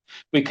all.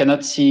 We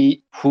cannot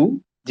see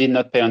who did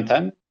not pay on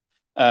time,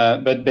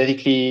 but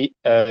basically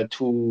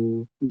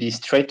to be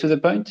straight to the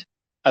point,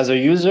 as a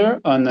user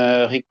on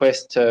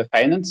request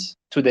finance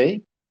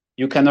today,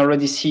 you can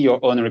already see your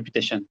own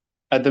reputation.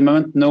 At the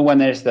moment, no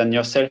one else than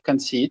yourself can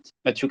see it,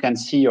 but you can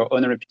see your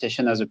own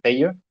reputation as a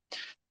payer.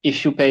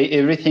 If you pay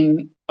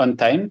everything on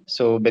time,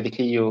 so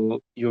basically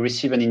you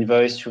receive an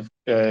invoice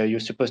you're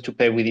supposed to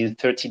pay within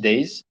 30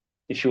 days.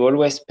 If you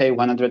always pay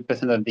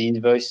 100% of the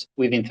invoice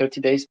within 30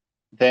 days,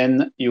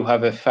 then you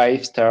have a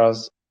 5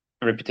 stars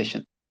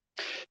reputation.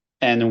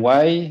 And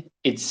why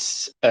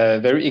it's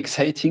very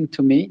exciting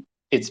to me,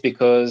 it's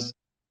because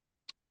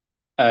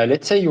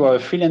let's say you are a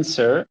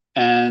freelancer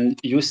and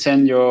you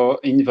send your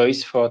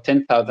invoice for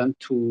 10,000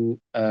 to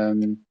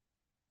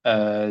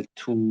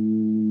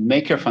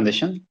Maker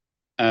Foundation.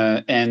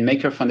 And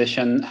Maker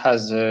Foundation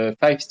has a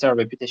 5-star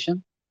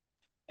reputation,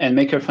 and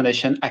Maker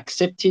Foundation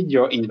accepted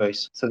your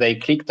invoice. So they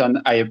clicked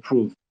on I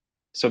approve.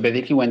 So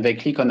basically when they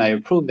click on I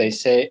approve, they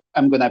say,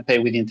 I'm going to pay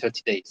within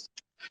 30 days.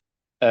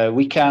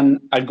 We can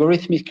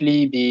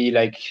algorithmically be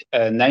like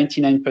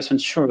 99%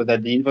 sure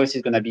that the invoice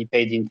is going to be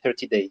paid in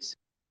 30 days.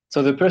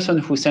 So the person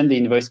who sent the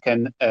invoice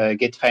can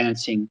get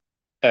financing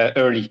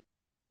early,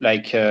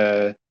 like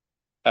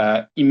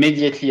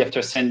immediately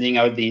after sending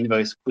out the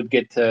invoice, could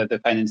get the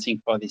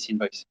financing for this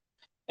invoice.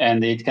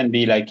 And it can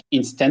be like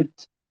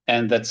instant,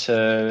 and that's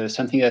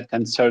something that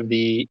can solve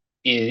the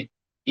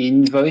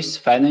invoice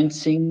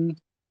financing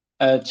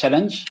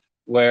challenge,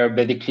 where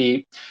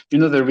basically,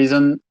 the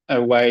reason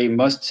why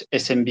most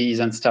SMBs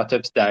and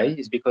startups die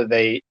is because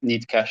they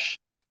need cash.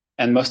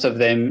 And most of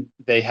them,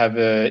 they have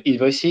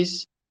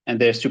invoices and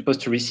they're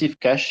supposed to receive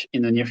cash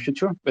in the near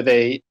future, but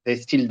they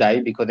still die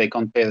because they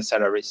can't pay the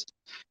salaries.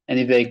 And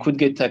if they could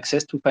get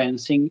access to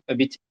financing a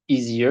bit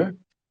easier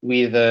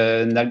with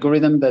an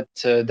algorithm that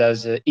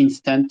does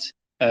instant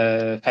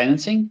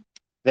financing,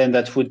 then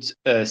that would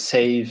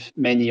save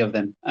many of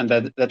them. And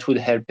that would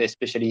help,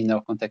 especially in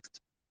our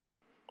context.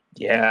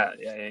 Yeah.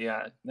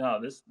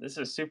 No, this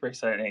is super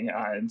exciting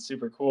and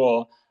super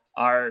cool.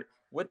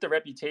 With the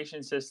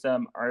reputation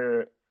system,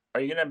 are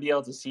you going to be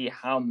able to see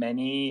how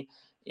many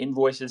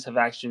invoices have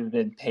actually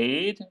been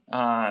paid?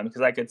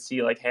 Because I could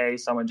see like, hey,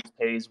 someone just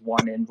pays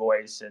one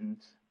invoice and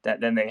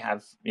then they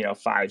have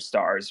 5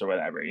 stars or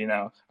whatever. Are you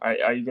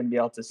going to be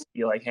able to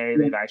see like, hey,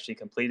 they've actually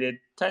completed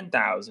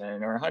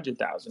 10,000 or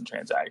 100,000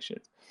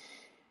 transactions?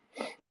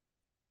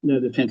 Yeah,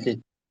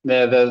 definitely.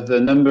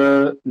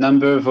 The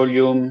number,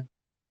 volume,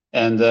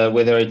 and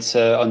whether it's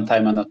on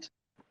time or not.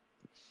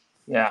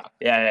 Yeah.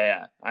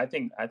 I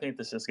think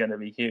this is going to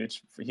be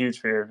huge for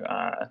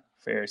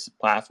your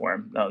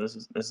platform. No, this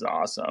is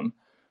awesome.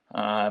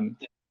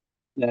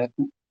 Yeah,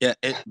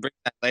 it brings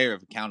that layer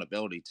of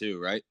accountability too,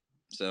 right?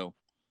 So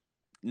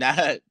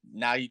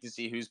now you can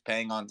see who's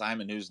paying on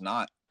time and who's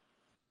not.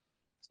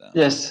 So,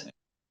 yes,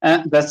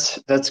 and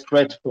that's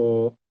great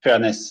for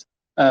fairness.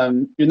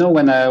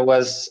 When I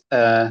was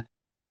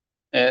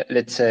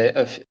let's say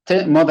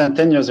more than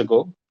 10 years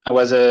ago, I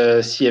was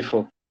a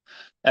CFO,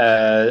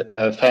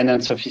 a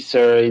finance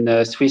officer in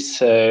a Swiss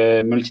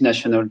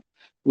multinational.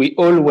 We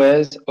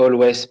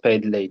always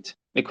paid late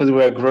because we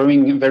were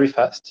growing very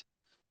fast.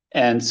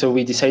 And so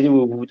we decided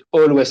we would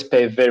always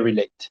pay very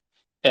late.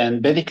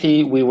 And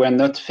basically, we were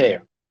not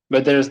fair.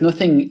 But there's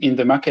nothing in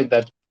the market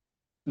that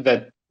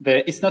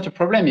it's not a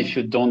problem if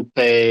you don't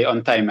pay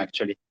on time,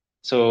 actually.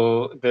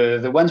 So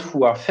the ones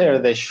who are fair,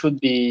 they should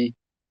be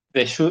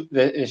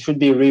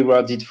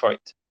rewarded for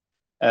it.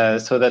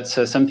 So that's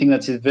something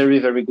that is very,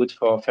 very good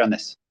for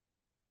fairness.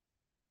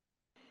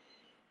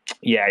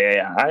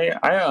 Yeah.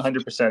 I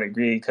 100%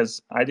 agree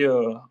because I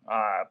do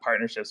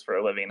partnerships for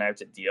a living, and I have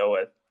to deal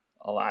with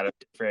a lot of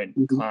different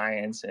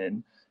clients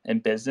and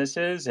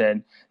businesses,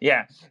 and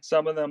yeah,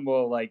 some of them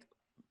will like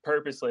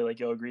purposely like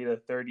you'll agree to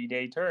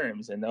 30-day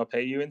terms and they'll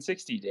pay you in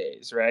 60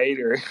 days, right?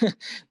 Or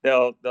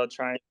they'll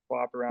try and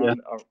swap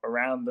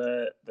around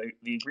the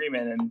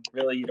agreement, and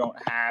really you don't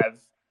have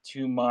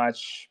too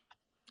much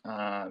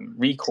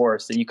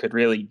recourse that you could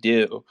really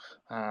do,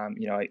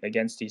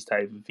 against these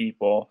type of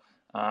people.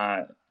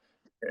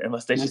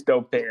 Unless they just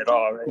don't pay at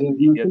all, right?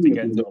 You have to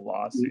get into a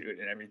lawsuit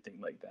and everything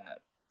like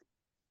that.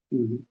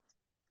 Mm-hmm.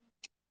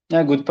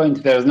 Yeah, good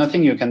point. There's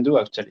nothing you can do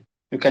actually.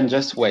 You can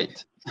just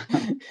wait.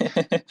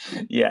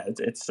 Yeah,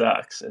 it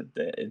sucks.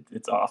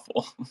 It's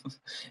awful.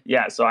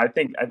 Yeah, so I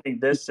think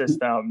this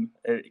system,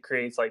 it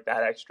creates like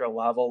that extra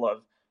level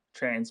of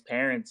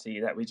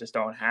transparency that we just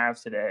don't have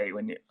today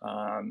when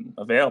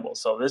available.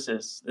 So this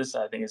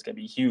I think is going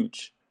to be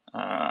huge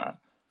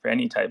for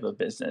any type of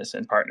business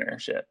and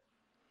partnership.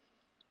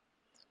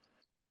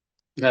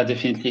 Yeah,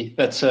 definitely.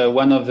 That's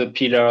one of the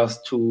pillars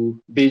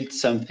to build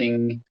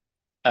something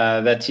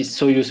that is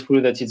so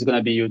useful that it's going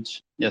to be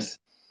huge. Yes.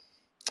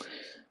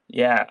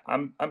 Yeah,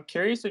 I'm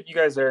curious if you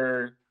guys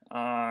are,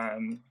 I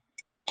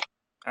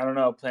don't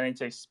know, planning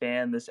to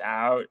expand this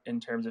out in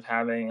terms of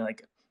having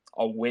like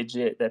a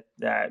widget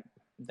that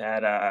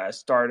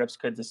startups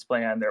could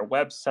display on their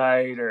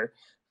website or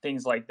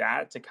things like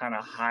that to kind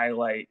of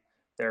highlight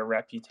their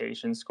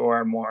reputation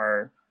score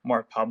more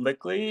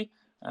publicly.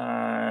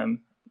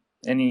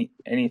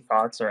 Any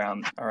thoughts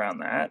around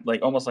that?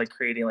 Like almost like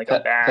creating like a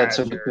badge, that's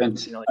a good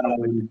point. like a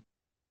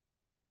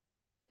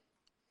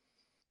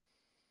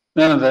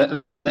No, that's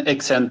an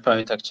excellent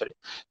point, actually.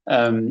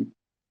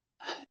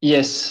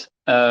 Yes,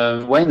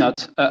 why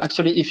not?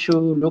 Actually, if you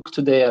look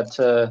today at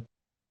the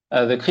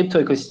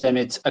crypto ecosystem,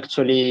 it's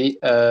actually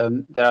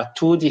there are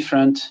two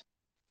different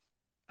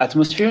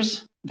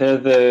atmospheres. There are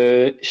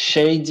the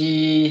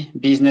shady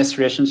business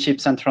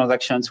relationships and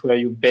transactions where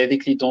you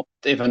basically don't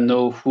even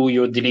know who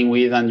you're dealing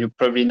with and you're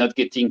probably not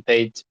getting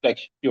paid,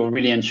 like you're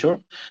really unsure.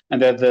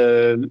 And there are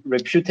the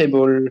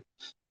reputable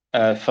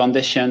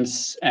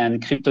foundations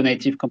and crypto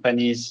native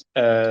companies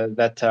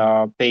that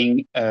are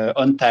paying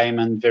on time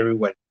and very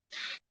well.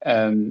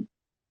 The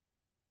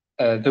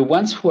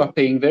ones who are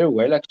paying very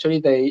well,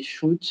 actually,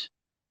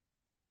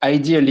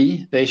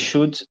 ideally, they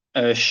should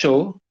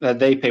show that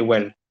they pay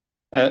well.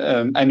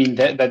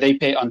 That they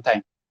pay on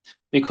time,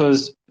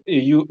 because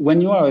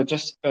when you are a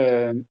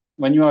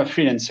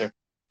freelancer,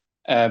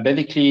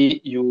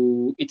 basically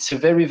it's a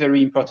very,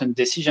 very important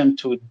decision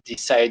to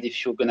decide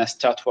if you're gonna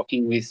start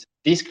working with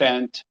this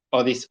client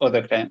or this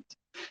other client.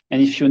 And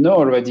if you know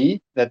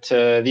already that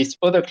this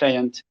other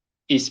client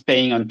is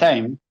paying on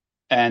time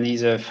and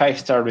is a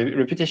 5-star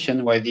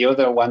reputation, while the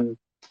other one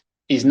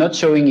is not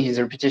showing his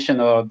reputation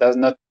or does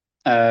not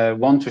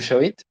want to show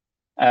it,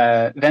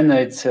 then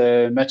it's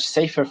much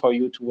safer for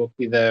you to work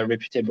with a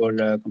reputable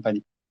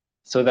company.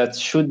 So that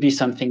should be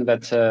something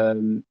that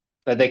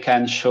they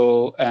can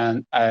show,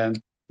 and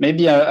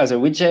maybe as a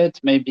widget,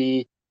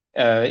 maybe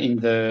in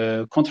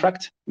the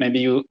contract.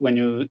 Maybe when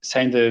you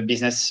sign the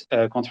business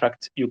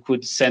contract, you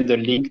could send a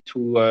link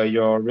to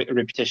your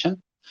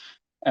reputation.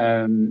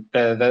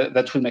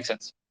 That would make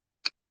sense.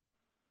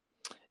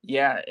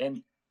 Yeah,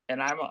 and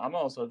I'm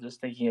also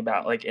just thinking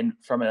about like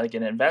from like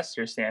an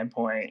investor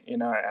standpoint,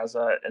 as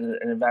an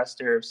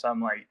investor of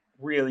some like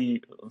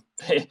really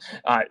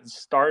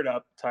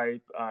startup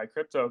type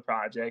crypto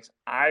projects,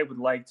 I would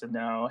like to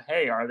know,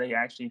 hey, are they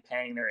actually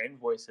paying their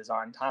invoices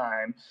on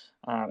time?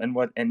 And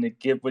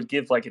it would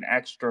give like an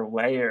extra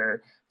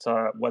layer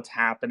to what's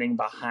happening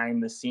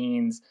behind the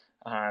scenes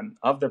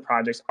of the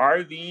projects.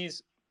 Are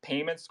these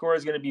payment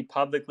scores going to be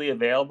publicly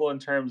available in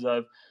terms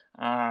of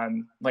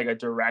like a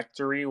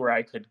directory where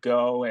I could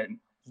go and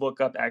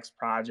look up X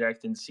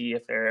project and see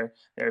if they're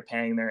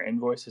paying their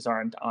invoices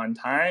on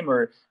time,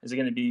 or is it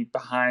going to be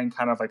behind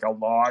kind of like a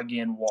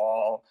login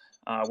wall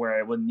where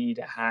I would need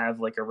to have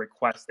like a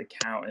request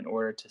account in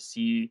order to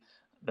see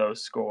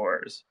those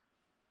scores?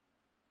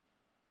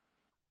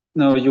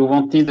 No, you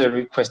won't need a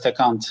request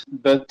account,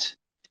 but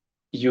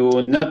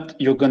you're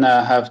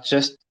gonna have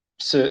just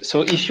so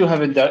if you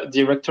have a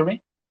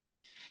directory,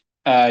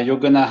 you're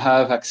gonna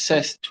have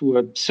access to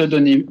a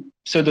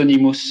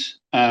pseudonymous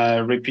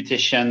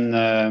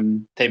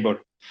reputation table.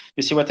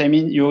 You see what I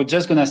mean? You're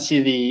just gonna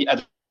see the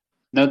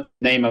not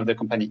name of the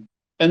company,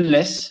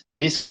 unless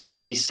this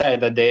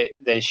decide that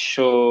they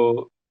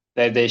show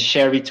that they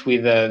share it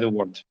with the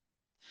world.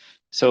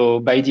 So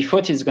by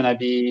default, it's gonna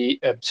be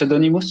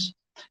pseudonymous,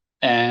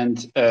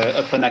 and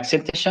upon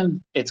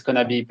acceptation, it's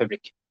gonna be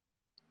public.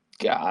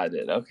 Got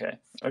it. Okay,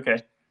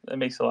 that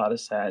makes a lot of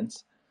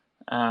sense.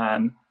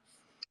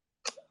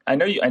 I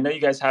know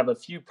you guys have a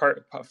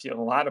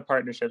lot of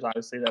partnerships,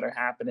 obviously, that are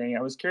happening.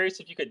 I was curious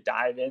if you could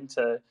dive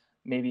into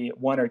maybe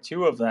one or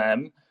two of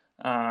them,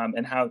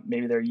 and how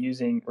maybe they're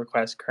using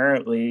requests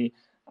currently.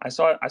 I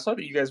saw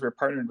that you guys were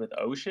partnered with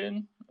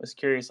Ocean was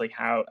curious like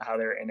how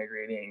they're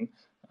integrating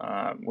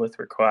with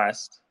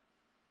request.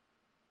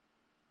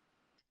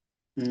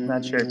 I'm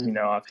not sure if you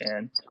know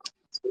offhand.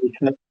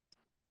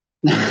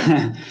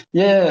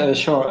 Yeah,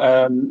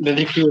 sure.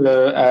 Basically,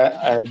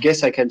 I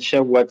guess I can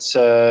share what's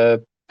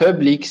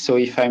public. So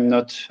if I'm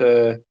not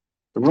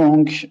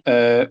wrong,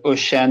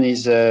 Ocean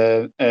is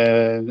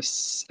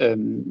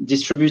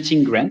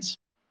distributing grants,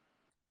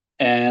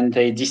 and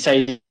they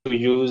decided to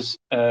use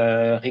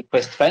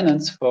request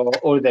finance for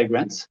all their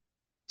grants.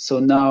 So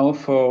now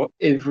for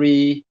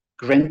every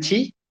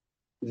grantee,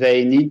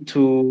 they need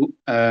to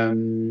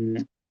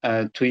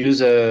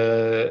use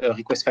a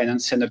request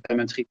finance and a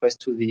payment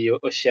request to the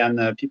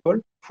Ocean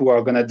people who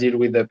are going to deal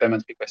with the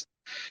payment request.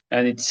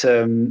 And it's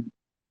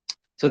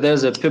so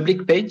there's a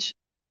public page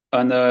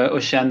on the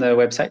Ocean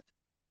website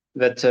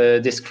that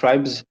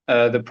describes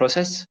the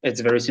process.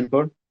 It's very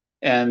simple.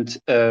 And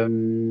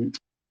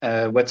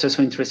what's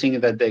also interesting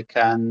is that they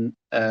can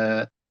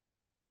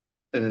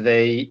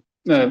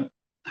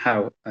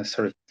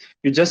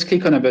you just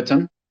click on a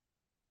button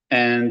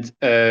and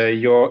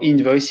your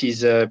invoice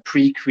is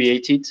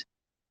pre-created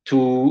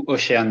to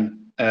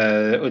Ocean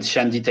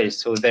details.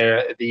 So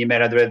the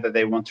email address that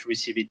they want to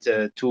receive it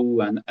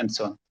to, and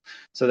so on.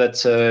 So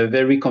that's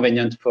very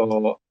convenient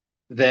for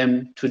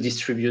them to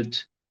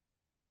distribute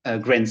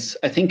grants.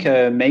 I think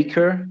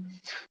Maker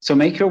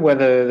were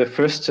the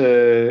first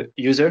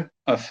user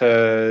of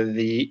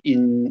the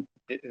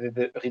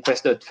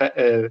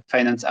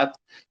request.finance app,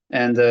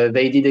 and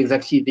they did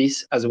exactly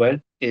this as well.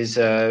 Is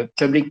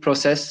public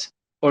process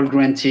all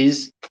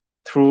grantees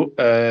through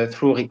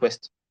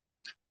request,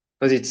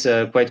 because it's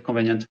quite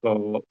convenient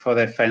for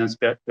their finance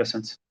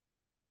persons.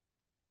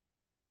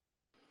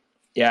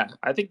 Yeah,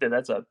 I think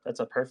that's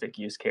a perfect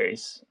use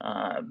case.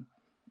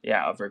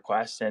 Of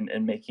requests and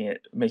making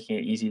it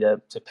easy to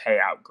pay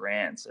out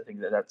grants. I think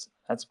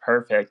that's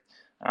perfect.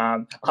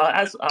 I'll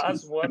ask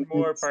one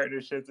more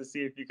partnership to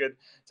see if you could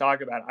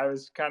talk about it. I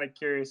was kind of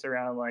curious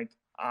around like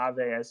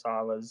Aave. I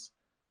saw was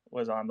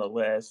on the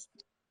list.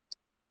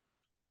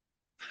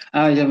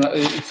 Yeah,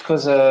 it's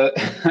because I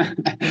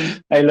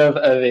love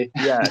Aave.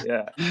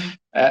 Yeah.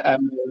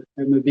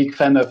 I'm a big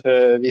fan of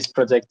this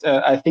project.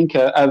 I think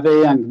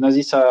Aave and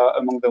Gnosis are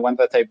among the ones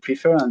that I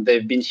prefer, and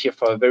they've been here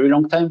for a very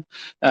long time.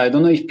 I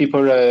don't know if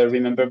people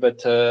remember, but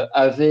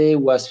Aave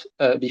was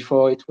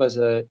before it was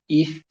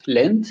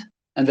ETHLend,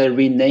 and they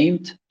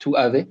renamed to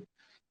Aave,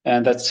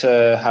 and that's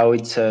how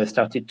it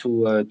started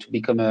to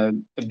become a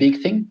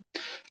big thing.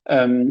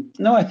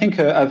 No, I think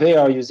Aave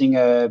are using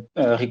a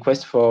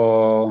request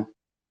for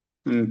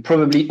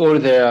probably all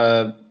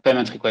their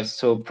payment requests.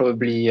 So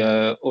probably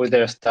all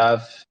their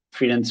staff,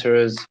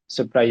 freelancers,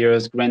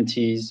 suppliers,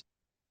 grantees,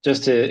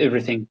 just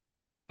everything.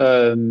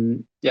 We're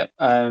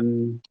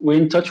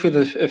in touch with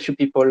a few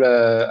people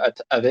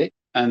at Aave,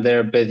 and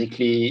they're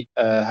basically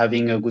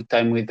having a good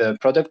time with the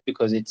product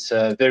because it's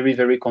very,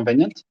 very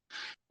convenient.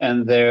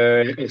 And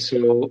they're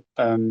also,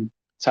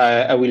 so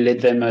I will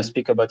let them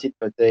speak about it,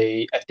 but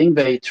I think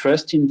they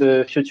trust in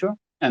the future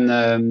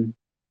and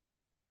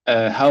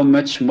how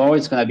much more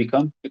it's going to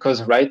become,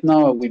 because right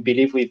now we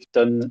believe we've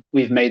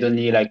made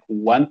only like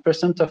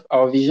 1% of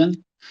our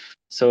vision,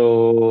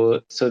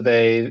 so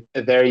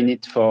they're in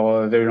it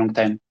for a very long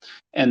time.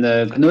 And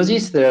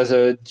Gnosis, there's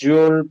a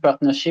dual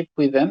partnership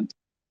with them,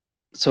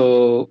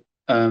 so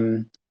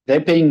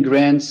they're paying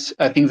grants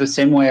I think the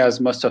same way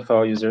as most of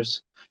our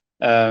users,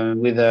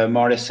 with a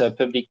more or less a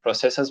public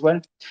process as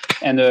well.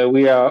 And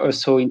we are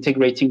also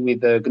integrating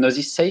with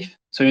Gnosis Safe.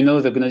 So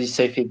the Gnosis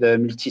Safe is the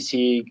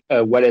multi-sig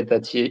wallet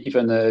that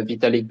even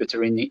Vitalik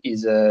Buterin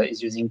is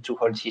using to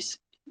hold its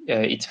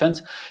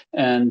funds.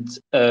 And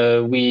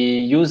we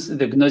use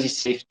the Gnosis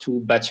Safe to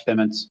batch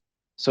payments.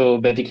 So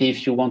basically,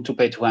 if you want to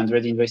pay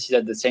 200 invoices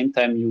at the same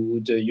time, you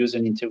would use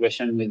an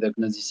integration with the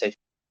Gnosis Safe.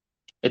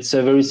 It's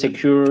very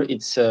secure.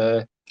 It's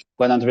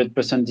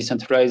 100%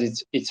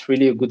 decentralized. It's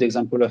really a good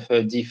example of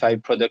DeFi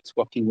products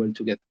working well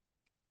together.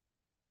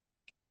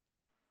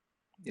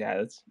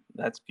 Yeah,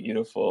 that's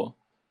beautiful.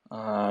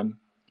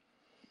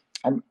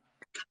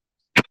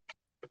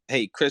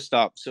 Hey,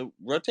 Christophe. So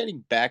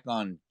rotating back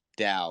on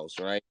DAOs,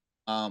 right?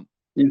 Yeah.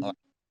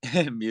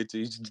 Mewtwo,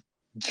 you just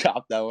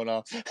chop that one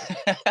off.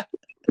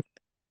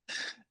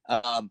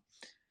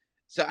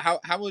 So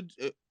how would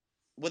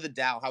with a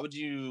DAO, how would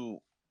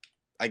you,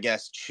 I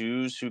guess,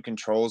 choose who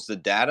controls the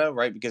data,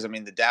 right? Because I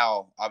mean, the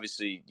DAO,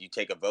 obviously, you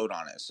take a vote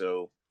on it.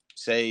 So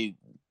say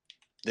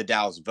the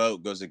DAO's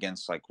vote goes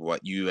against like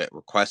what you at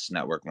Request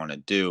Network want to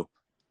do.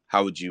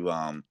 How would you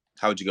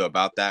go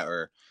about that,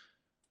 or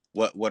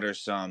what are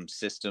some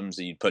systems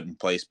that you'd put in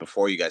place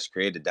before you guys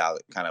created DAO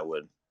that kind of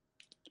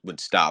would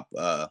stop,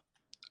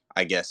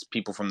 I guess,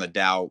 people from the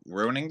DAO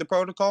ruining the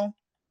protocol,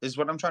 is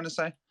what I'm trying to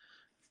say?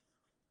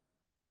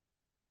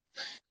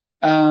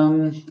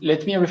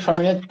 Let me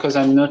reframe it because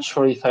I'm not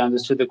sure if I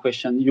understood the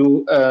question.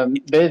 You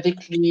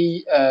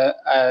basically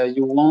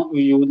you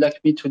would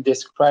like me to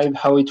describe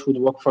how it would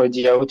work for a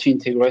DAO to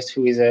integrate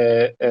with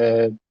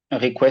a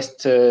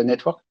request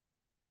network?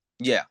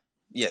 Yeah.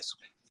 Yes.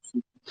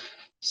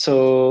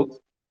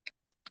 So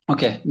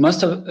Okay,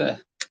 most of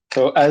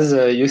so as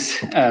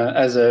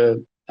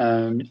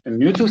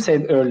Mewtwo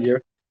said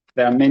earlier,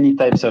 there are many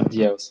types of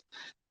DAOs.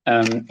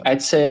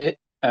 I'd say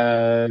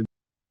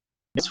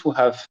who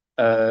have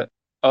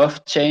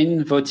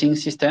off-chain voting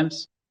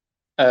systems.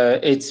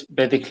 It's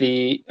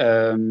basically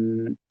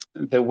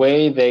the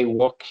way they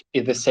work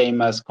is the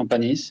same as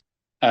companies.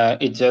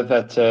 It's just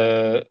that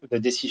the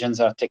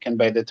decisions are taken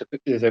by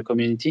the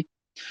community.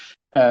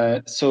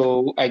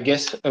 So I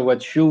guess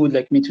what you would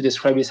like me to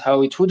describe is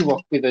how it would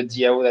work with a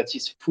DAO that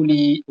is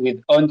fully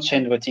with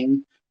on-chain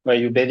voting, where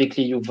you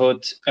basically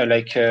vote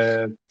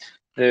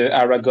the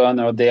Aragon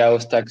or DAO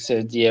stacks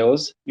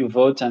DAOs. You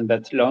vote and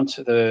that launch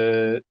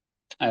the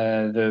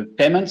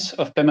payments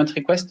of payment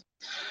request.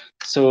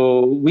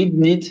 So we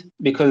need,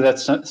 because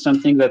that's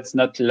something that's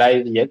not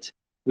live yet,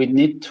 we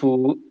need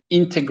to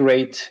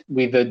integrate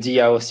with the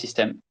DAO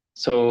system.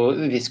 So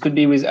this could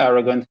be with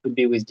Aragon, could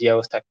be with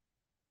DAO stack,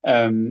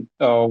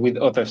 or with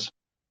others.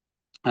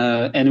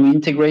 And we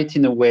integrate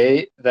in a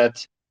way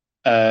that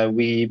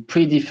we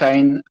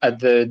predefine at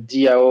the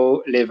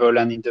DAO level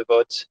and in the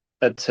vote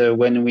that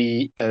when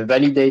we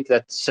validate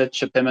that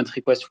such a payment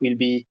request will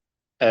be,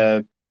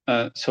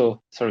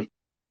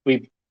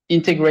 we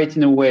integrate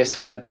in a way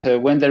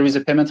that when there is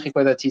a payment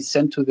request that is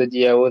sent to the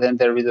DAO, then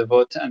there is a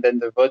vote, and then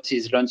the vote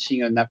is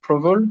launching an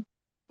approval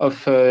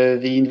of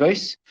the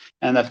invoice.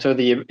 And after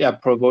the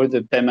approval,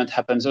 the payment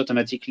happens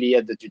automatically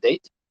at the due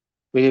date.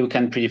 We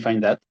can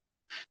predefine that.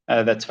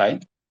 That's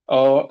fine.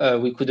 Or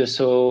we could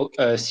also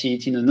see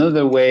it in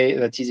another way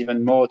that is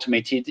even more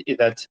automated, is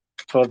that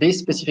for this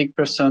specific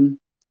person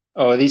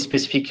or this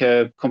specific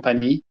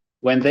company,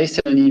 when they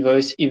send an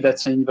invoice, if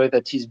that's an invoice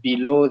that is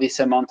below this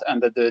amount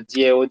and that the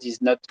DAO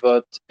does not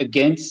vote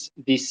against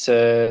this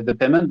the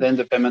payment, then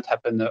the payment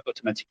happens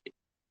automatically.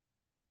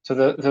 So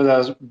those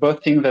are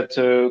both things that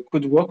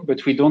could work,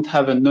 but we don't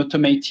have an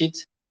automated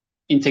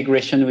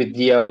integration with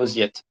DAOs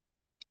yet.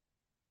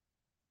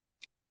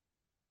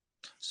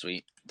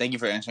 Sweet. Thank you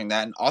for answering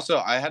that. And also,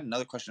 I had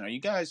another question. Are you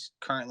guys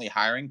currently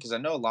hiring? Because I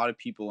know a lot of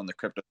people in the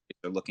crypto space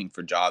are looking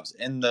for jobs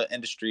in the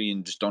industry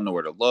and just don't know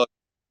where to look.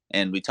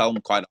 And we tell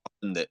them quite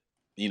often that,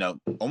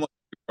 almost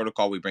every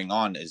protocol we bring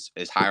on is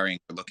hiring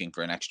or looking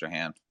for an extra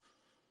hand.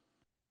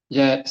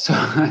 Yeah, so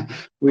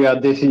we are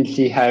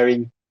definitely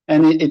hiring,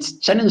 and it's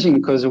challenging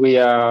because we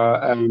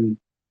are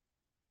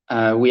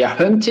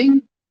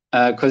hunting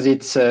because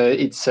it's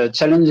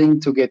challenging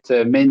to get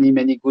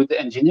many good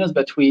engineers,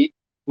 but we're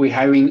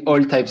hiring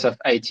all types of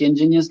IT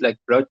engineers, like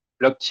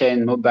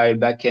blockchain, mobile,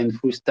 backend,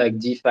 full stack,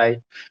 DeFi,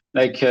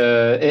 like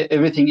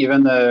everything,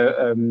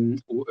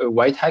 even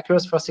white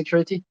hackers for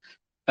security.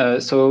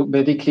 So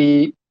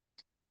basically,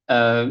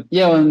 on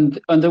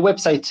the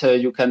website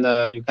you can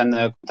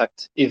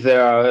contact if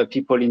there are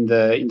people in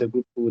the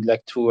group who would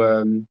like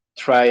to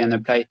try and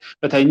apply.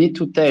 But I need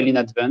to tell in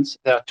advance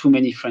there are too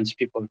many French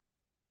people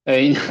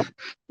in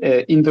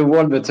the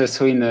world, but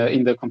also in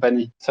the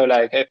company. So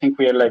like I think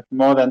we are like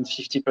more than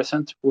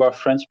 50% who are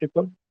French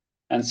people,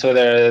 and so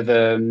they're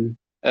the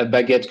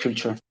baguette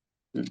culture.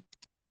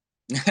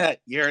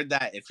 You heard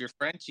that. If you're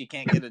French, you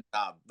can't get a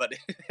job, but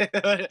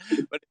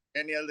but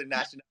any other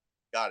nationality,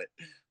 got it.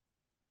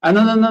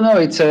 No.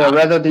 It's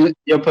rather the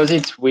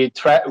opposite. We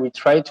try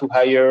to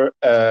hire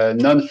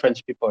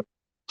non-French people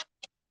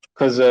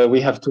because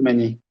we have too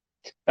many.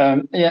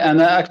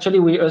 And actually,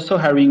 we're also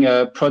hiring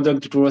a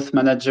product growth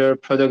manager,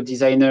 product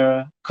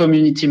designer,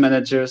 community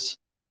managers.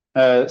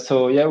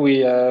 So yeah,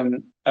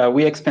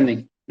 we're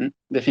expanding,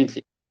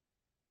 definitely.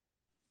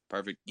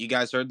 Perfect. You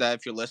guys heard that.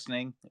 If you're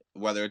listening,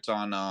 whether it's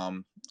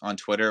on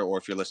Twitter or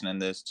if you're listening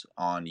to this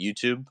on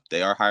YouTube,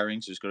 they are hiring.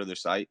 So just go to their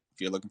site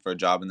if you're looking for a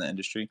job in the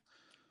industry.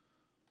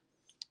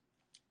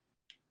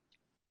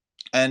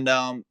 And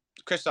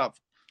Christophe,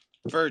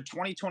 for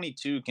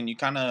 2022, can you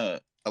kind of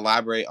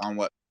elaborate on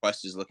what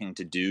Quest is looking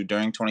to do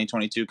during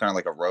 2022, kind of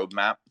like a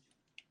roadmap?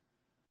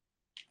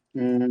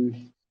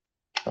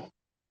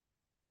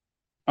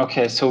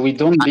 Okay, so we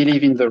don't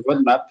believe in the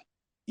roadmap.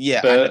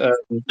 Yeah, but,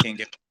 can't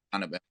get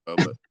on it,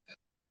 but.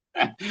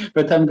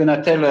 But I'm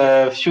gonna tell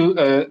a few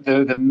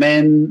the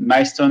main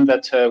milestone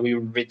that we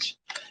will reach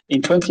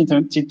in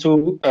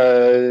 2022.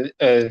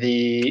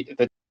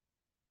 The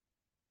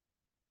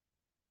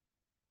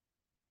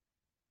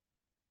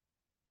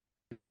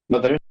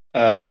mother.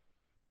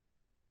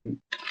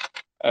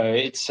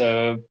 It's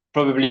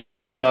probably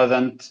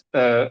thousand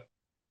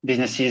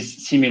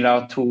businesses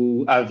similar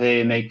to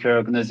Aave,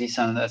 Maker, Gnosis,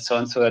 and so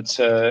on. So that's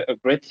a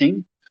great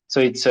thing. So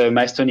it's a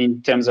milestone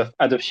in terms of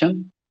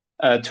adoption.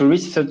 To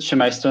reach such a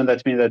milestone,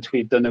 that means that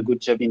we've done a good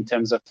job in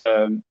terms of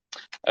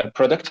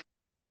product.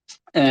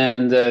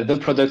 And the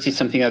product is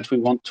something that we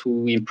want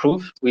to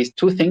improve with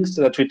two things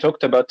that we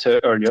talked about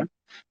earlier.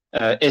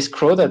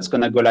 Escrow, that's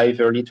going to go live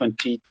early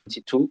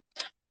 2022,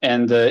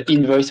 and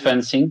invoice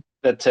financing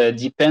that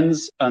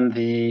depends on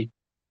the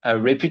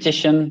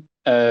reputation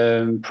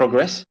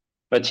progress,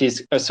 but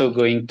is also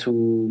going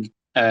to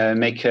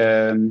make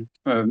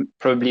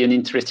probably an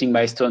interesting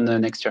milestone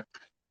next year.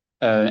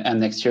 And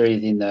next year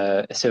is in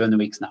 7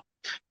 weeks now.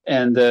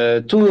 And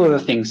two other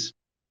things.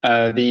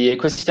 the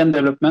ecosystem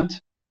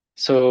development.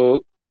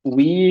 So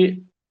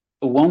we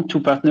want to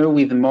partner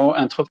with more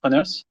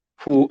entrepreneurs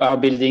who are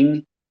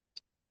building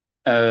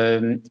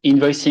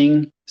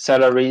invoicing,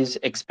 salaries,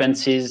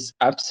 expenses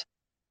apps.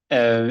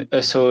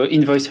 So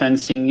invoice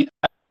financing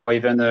or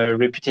even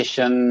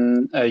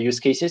reputation use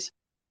cases.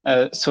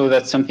 So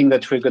that's something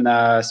that we're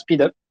gonna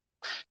speed up.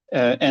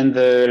 And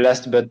the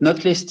last but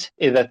not least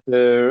is that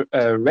the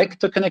REQ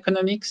token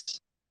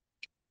economics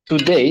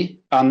today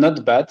are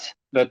not bad,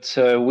 but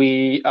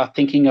we are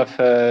thinking of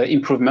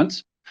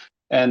improvements,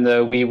 and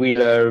we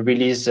will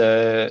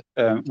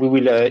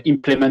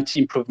implement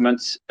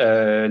improvements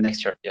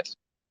next year. Yes.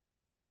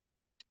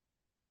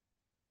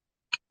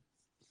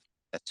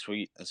 That's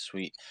sweet. That's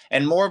sweet.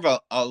 And more of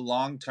a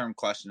long-term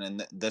question,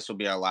 and this will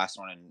be our last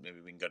one, and maybe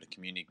we can go to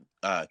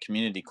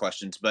community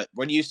questions. But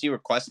where do you see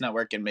Request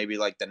Network in maybe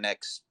like the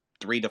next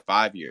 3 to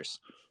 5 years,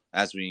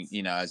 as we,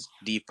 as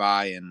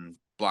DeFi and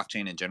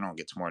blockchain in general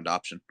gets more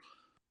adoption?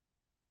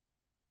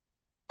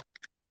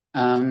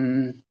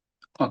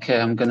 Okay,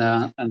 I'm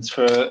gonna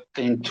answer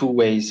in two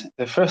ways.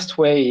 The first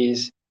way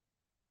is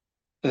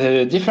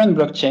the different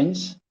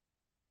blockchains.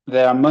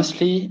 They are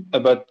mostly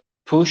about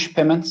push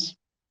payments.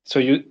 So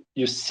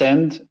you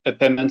send a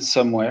payment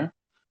somewhere,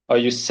 or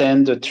you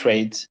send a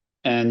trade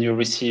and you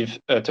receive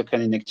a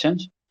token in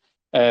exchange.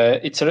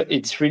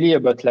 It's really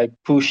about like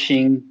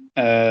pushing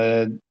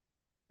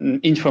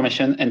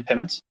information and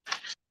payments.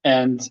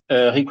 And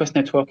Request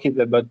Network is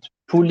about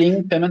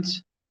pooling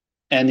payments,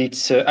 and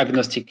it's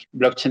agnostic,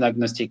 blockchain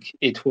agnostic.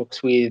 It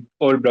works with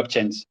all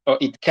blockchains, or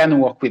it can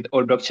work with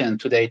all blockchains.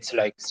 Today, it's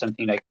like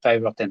something like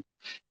 5 or 10.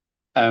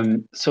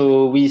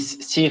 So we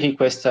see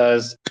Request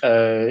as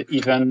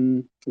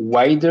even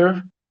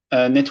wider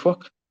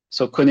network,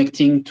 so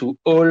connecting to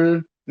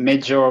all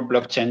major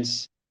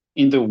blockchains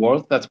in the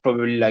world. That's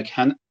probably like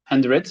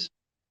hundreds.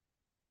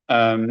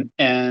 And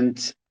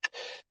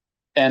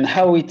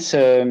how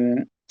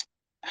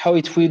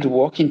it would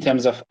work in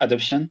terms of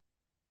adoption.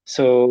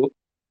 So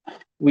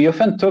we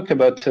often talk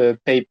about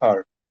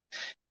PayPal,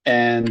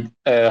 and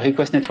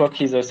Request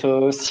Network is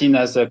also seen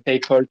as a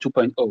PayPal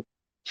 2.0.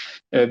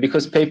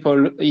 Because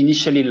PayPal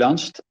initially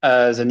launched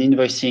as an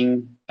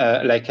invoicing,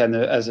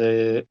 as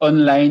an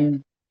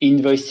online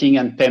invoicing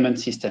and payment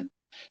system.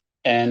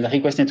 And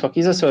Request Network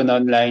is also an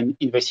online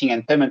invoicing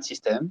and payment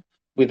system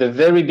with a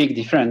very big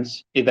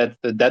difference is that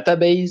the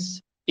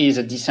database is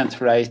a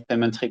decentralized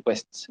payment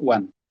requests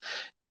one.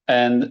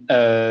 And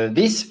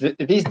this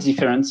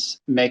difference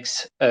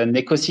makes an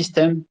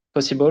ecosystem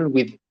possible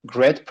with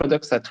great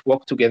products that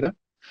work together.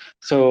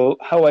 So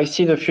how I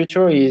see the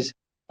future is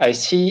I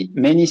see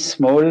many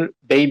small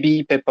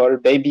baby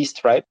PayPal, baby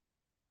Stripe,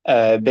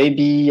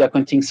 baby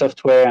accounting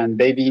software, and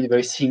baby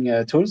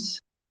invoicing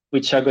tools,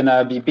 which are going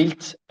to be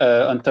built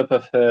on top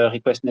of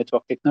Request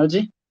Network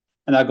technology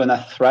and are going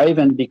to thrive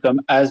and become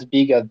as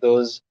big as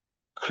those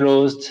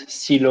closed,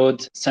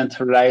 siloed,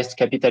 centralized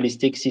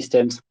capitalistic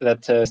systems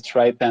that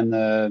Stripe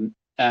and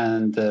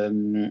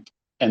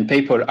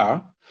PayPal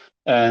are.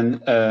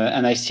 And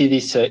I see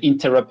this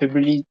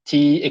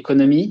interoperability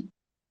economy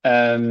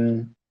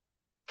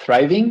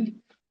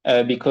thriving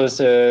because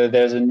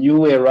there's a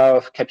new era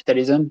of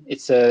capitalism.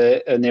 It's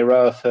an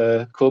era of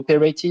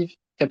cooperative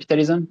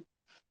capitalism,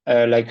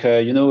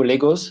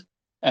 Legos,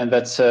 and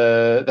that's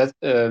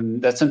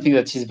something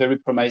that is very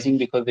promising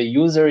because the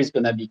user is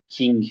going to be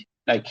king.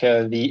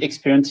 The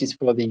experience is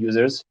for the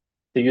users.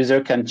 The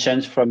user can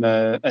change from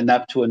an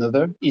app to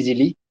another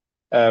easily,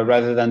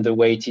 rather than the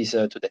way it is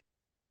today.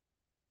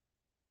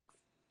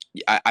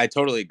 I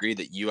totally agree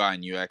that UI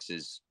and UX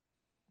is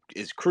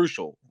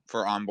crucial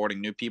for onboarding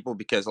new people,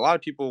 because a lot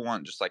of people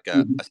want just like a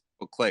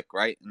simple click,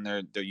 right? And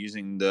they're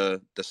using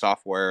the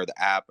software,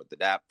 the app, or the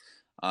DApp.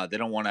 They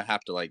don't want to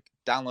have to like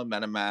download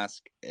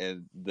MetaMask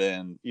and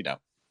then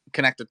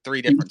connect to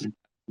 3 different.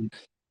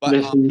 But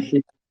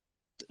definitely,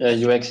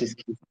 UX is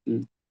key.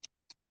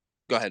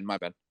 Go ahead, my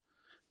bad.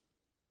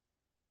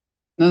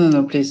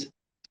 No, please.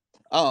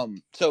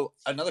 So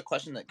another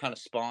question that kind of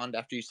spawned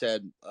after you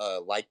said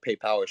like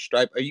PayPal or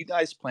Stripe, are you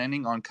guys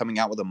planning on coming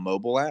out with a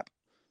mobile app?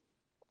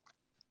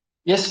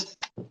 Yes.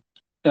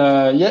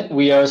 Yeah,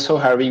 we are also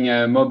hiring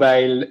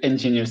mobile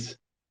engineers.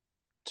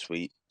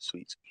 Sweet.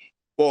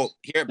 Well,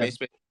 here at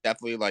BaseSpace,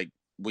 definitely like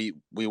we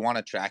want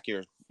to track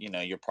your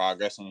your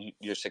progress and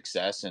your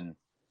success, and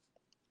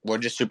we're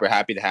just super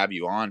happy to have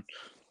you on.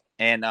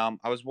 And I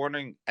was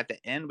wondering, at the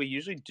end, we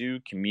usually do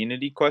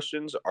community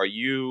questions. Are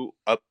you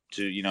up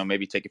to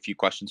maybe take a few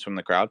questions from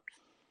the crowd?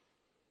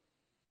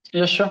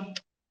 Yeah, sure.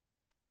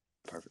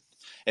 Perfect.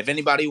 If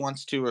anybody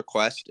wants to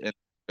request and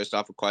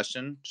Christophe a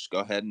question, just go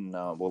ahead and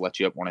we'll let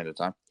you up one at a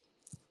time.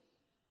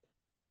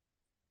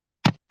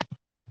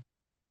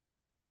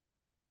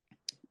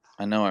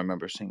 I know I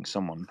remember seeing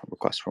someone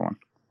request for one.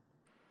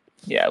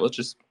 Yeah, let's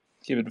just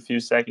give it a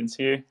few seconds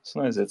here.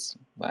 Sometimes it's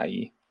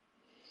laggy.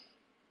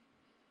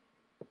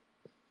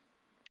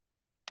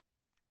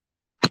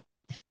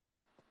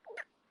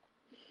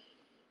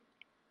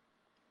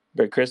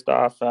 But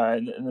Christophe,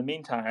 in the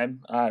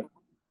meantime,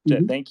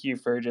 Mhm. thank you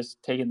for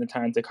just taking the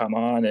time to come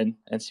on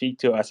and speak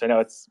to us. I know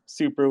it's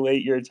super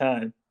late your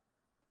time.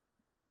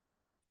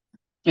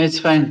 It's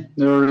fine.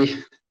 No worry.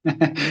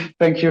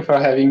 Thank you for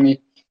having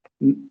me.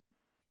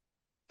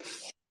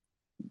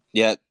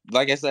 Yeah,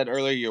 like I said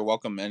earlier, you're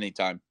welcome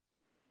anytime.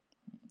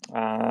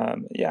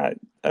 Yeah,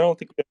 I don't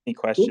think we have any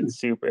questions.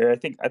 Super. I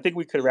think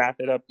we could wrap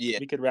it up. Yeah.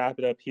 We could wrap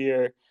it up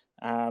here.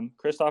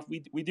 Christophe,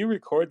 we do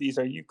record these.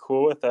 Are you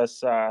cool with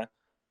us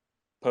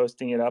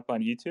posting it up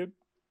on YouTube?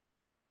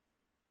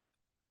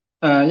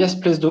 Yes,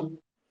 please do.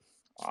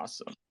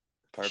 Awesome.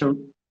 Perfect. Sure.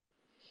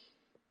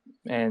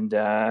 And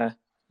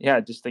yeah,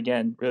 just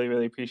again, really,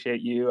 really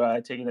appreciate you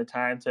taking the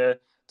time to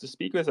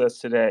speak with us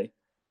today.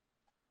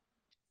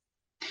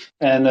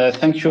 And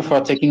thank you for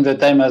taking the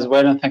time as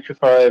well, and thank you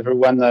for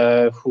everyone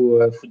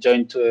who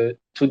joined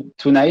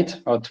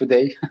tonight or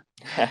today.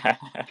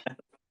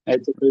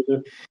 It's a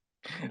pleasure.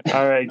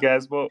 All right,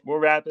 guys. We'll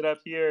wrap it up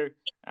here.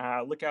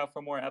 Look out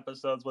for more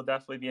episodes. We'll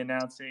definitely be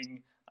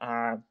announcing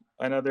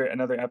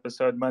another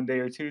episode Monday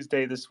or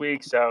Tuesday this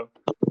week. So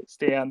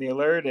stay on the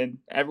alert, and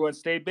everyone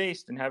stay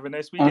based and have a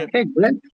nice weekend. Okay, great.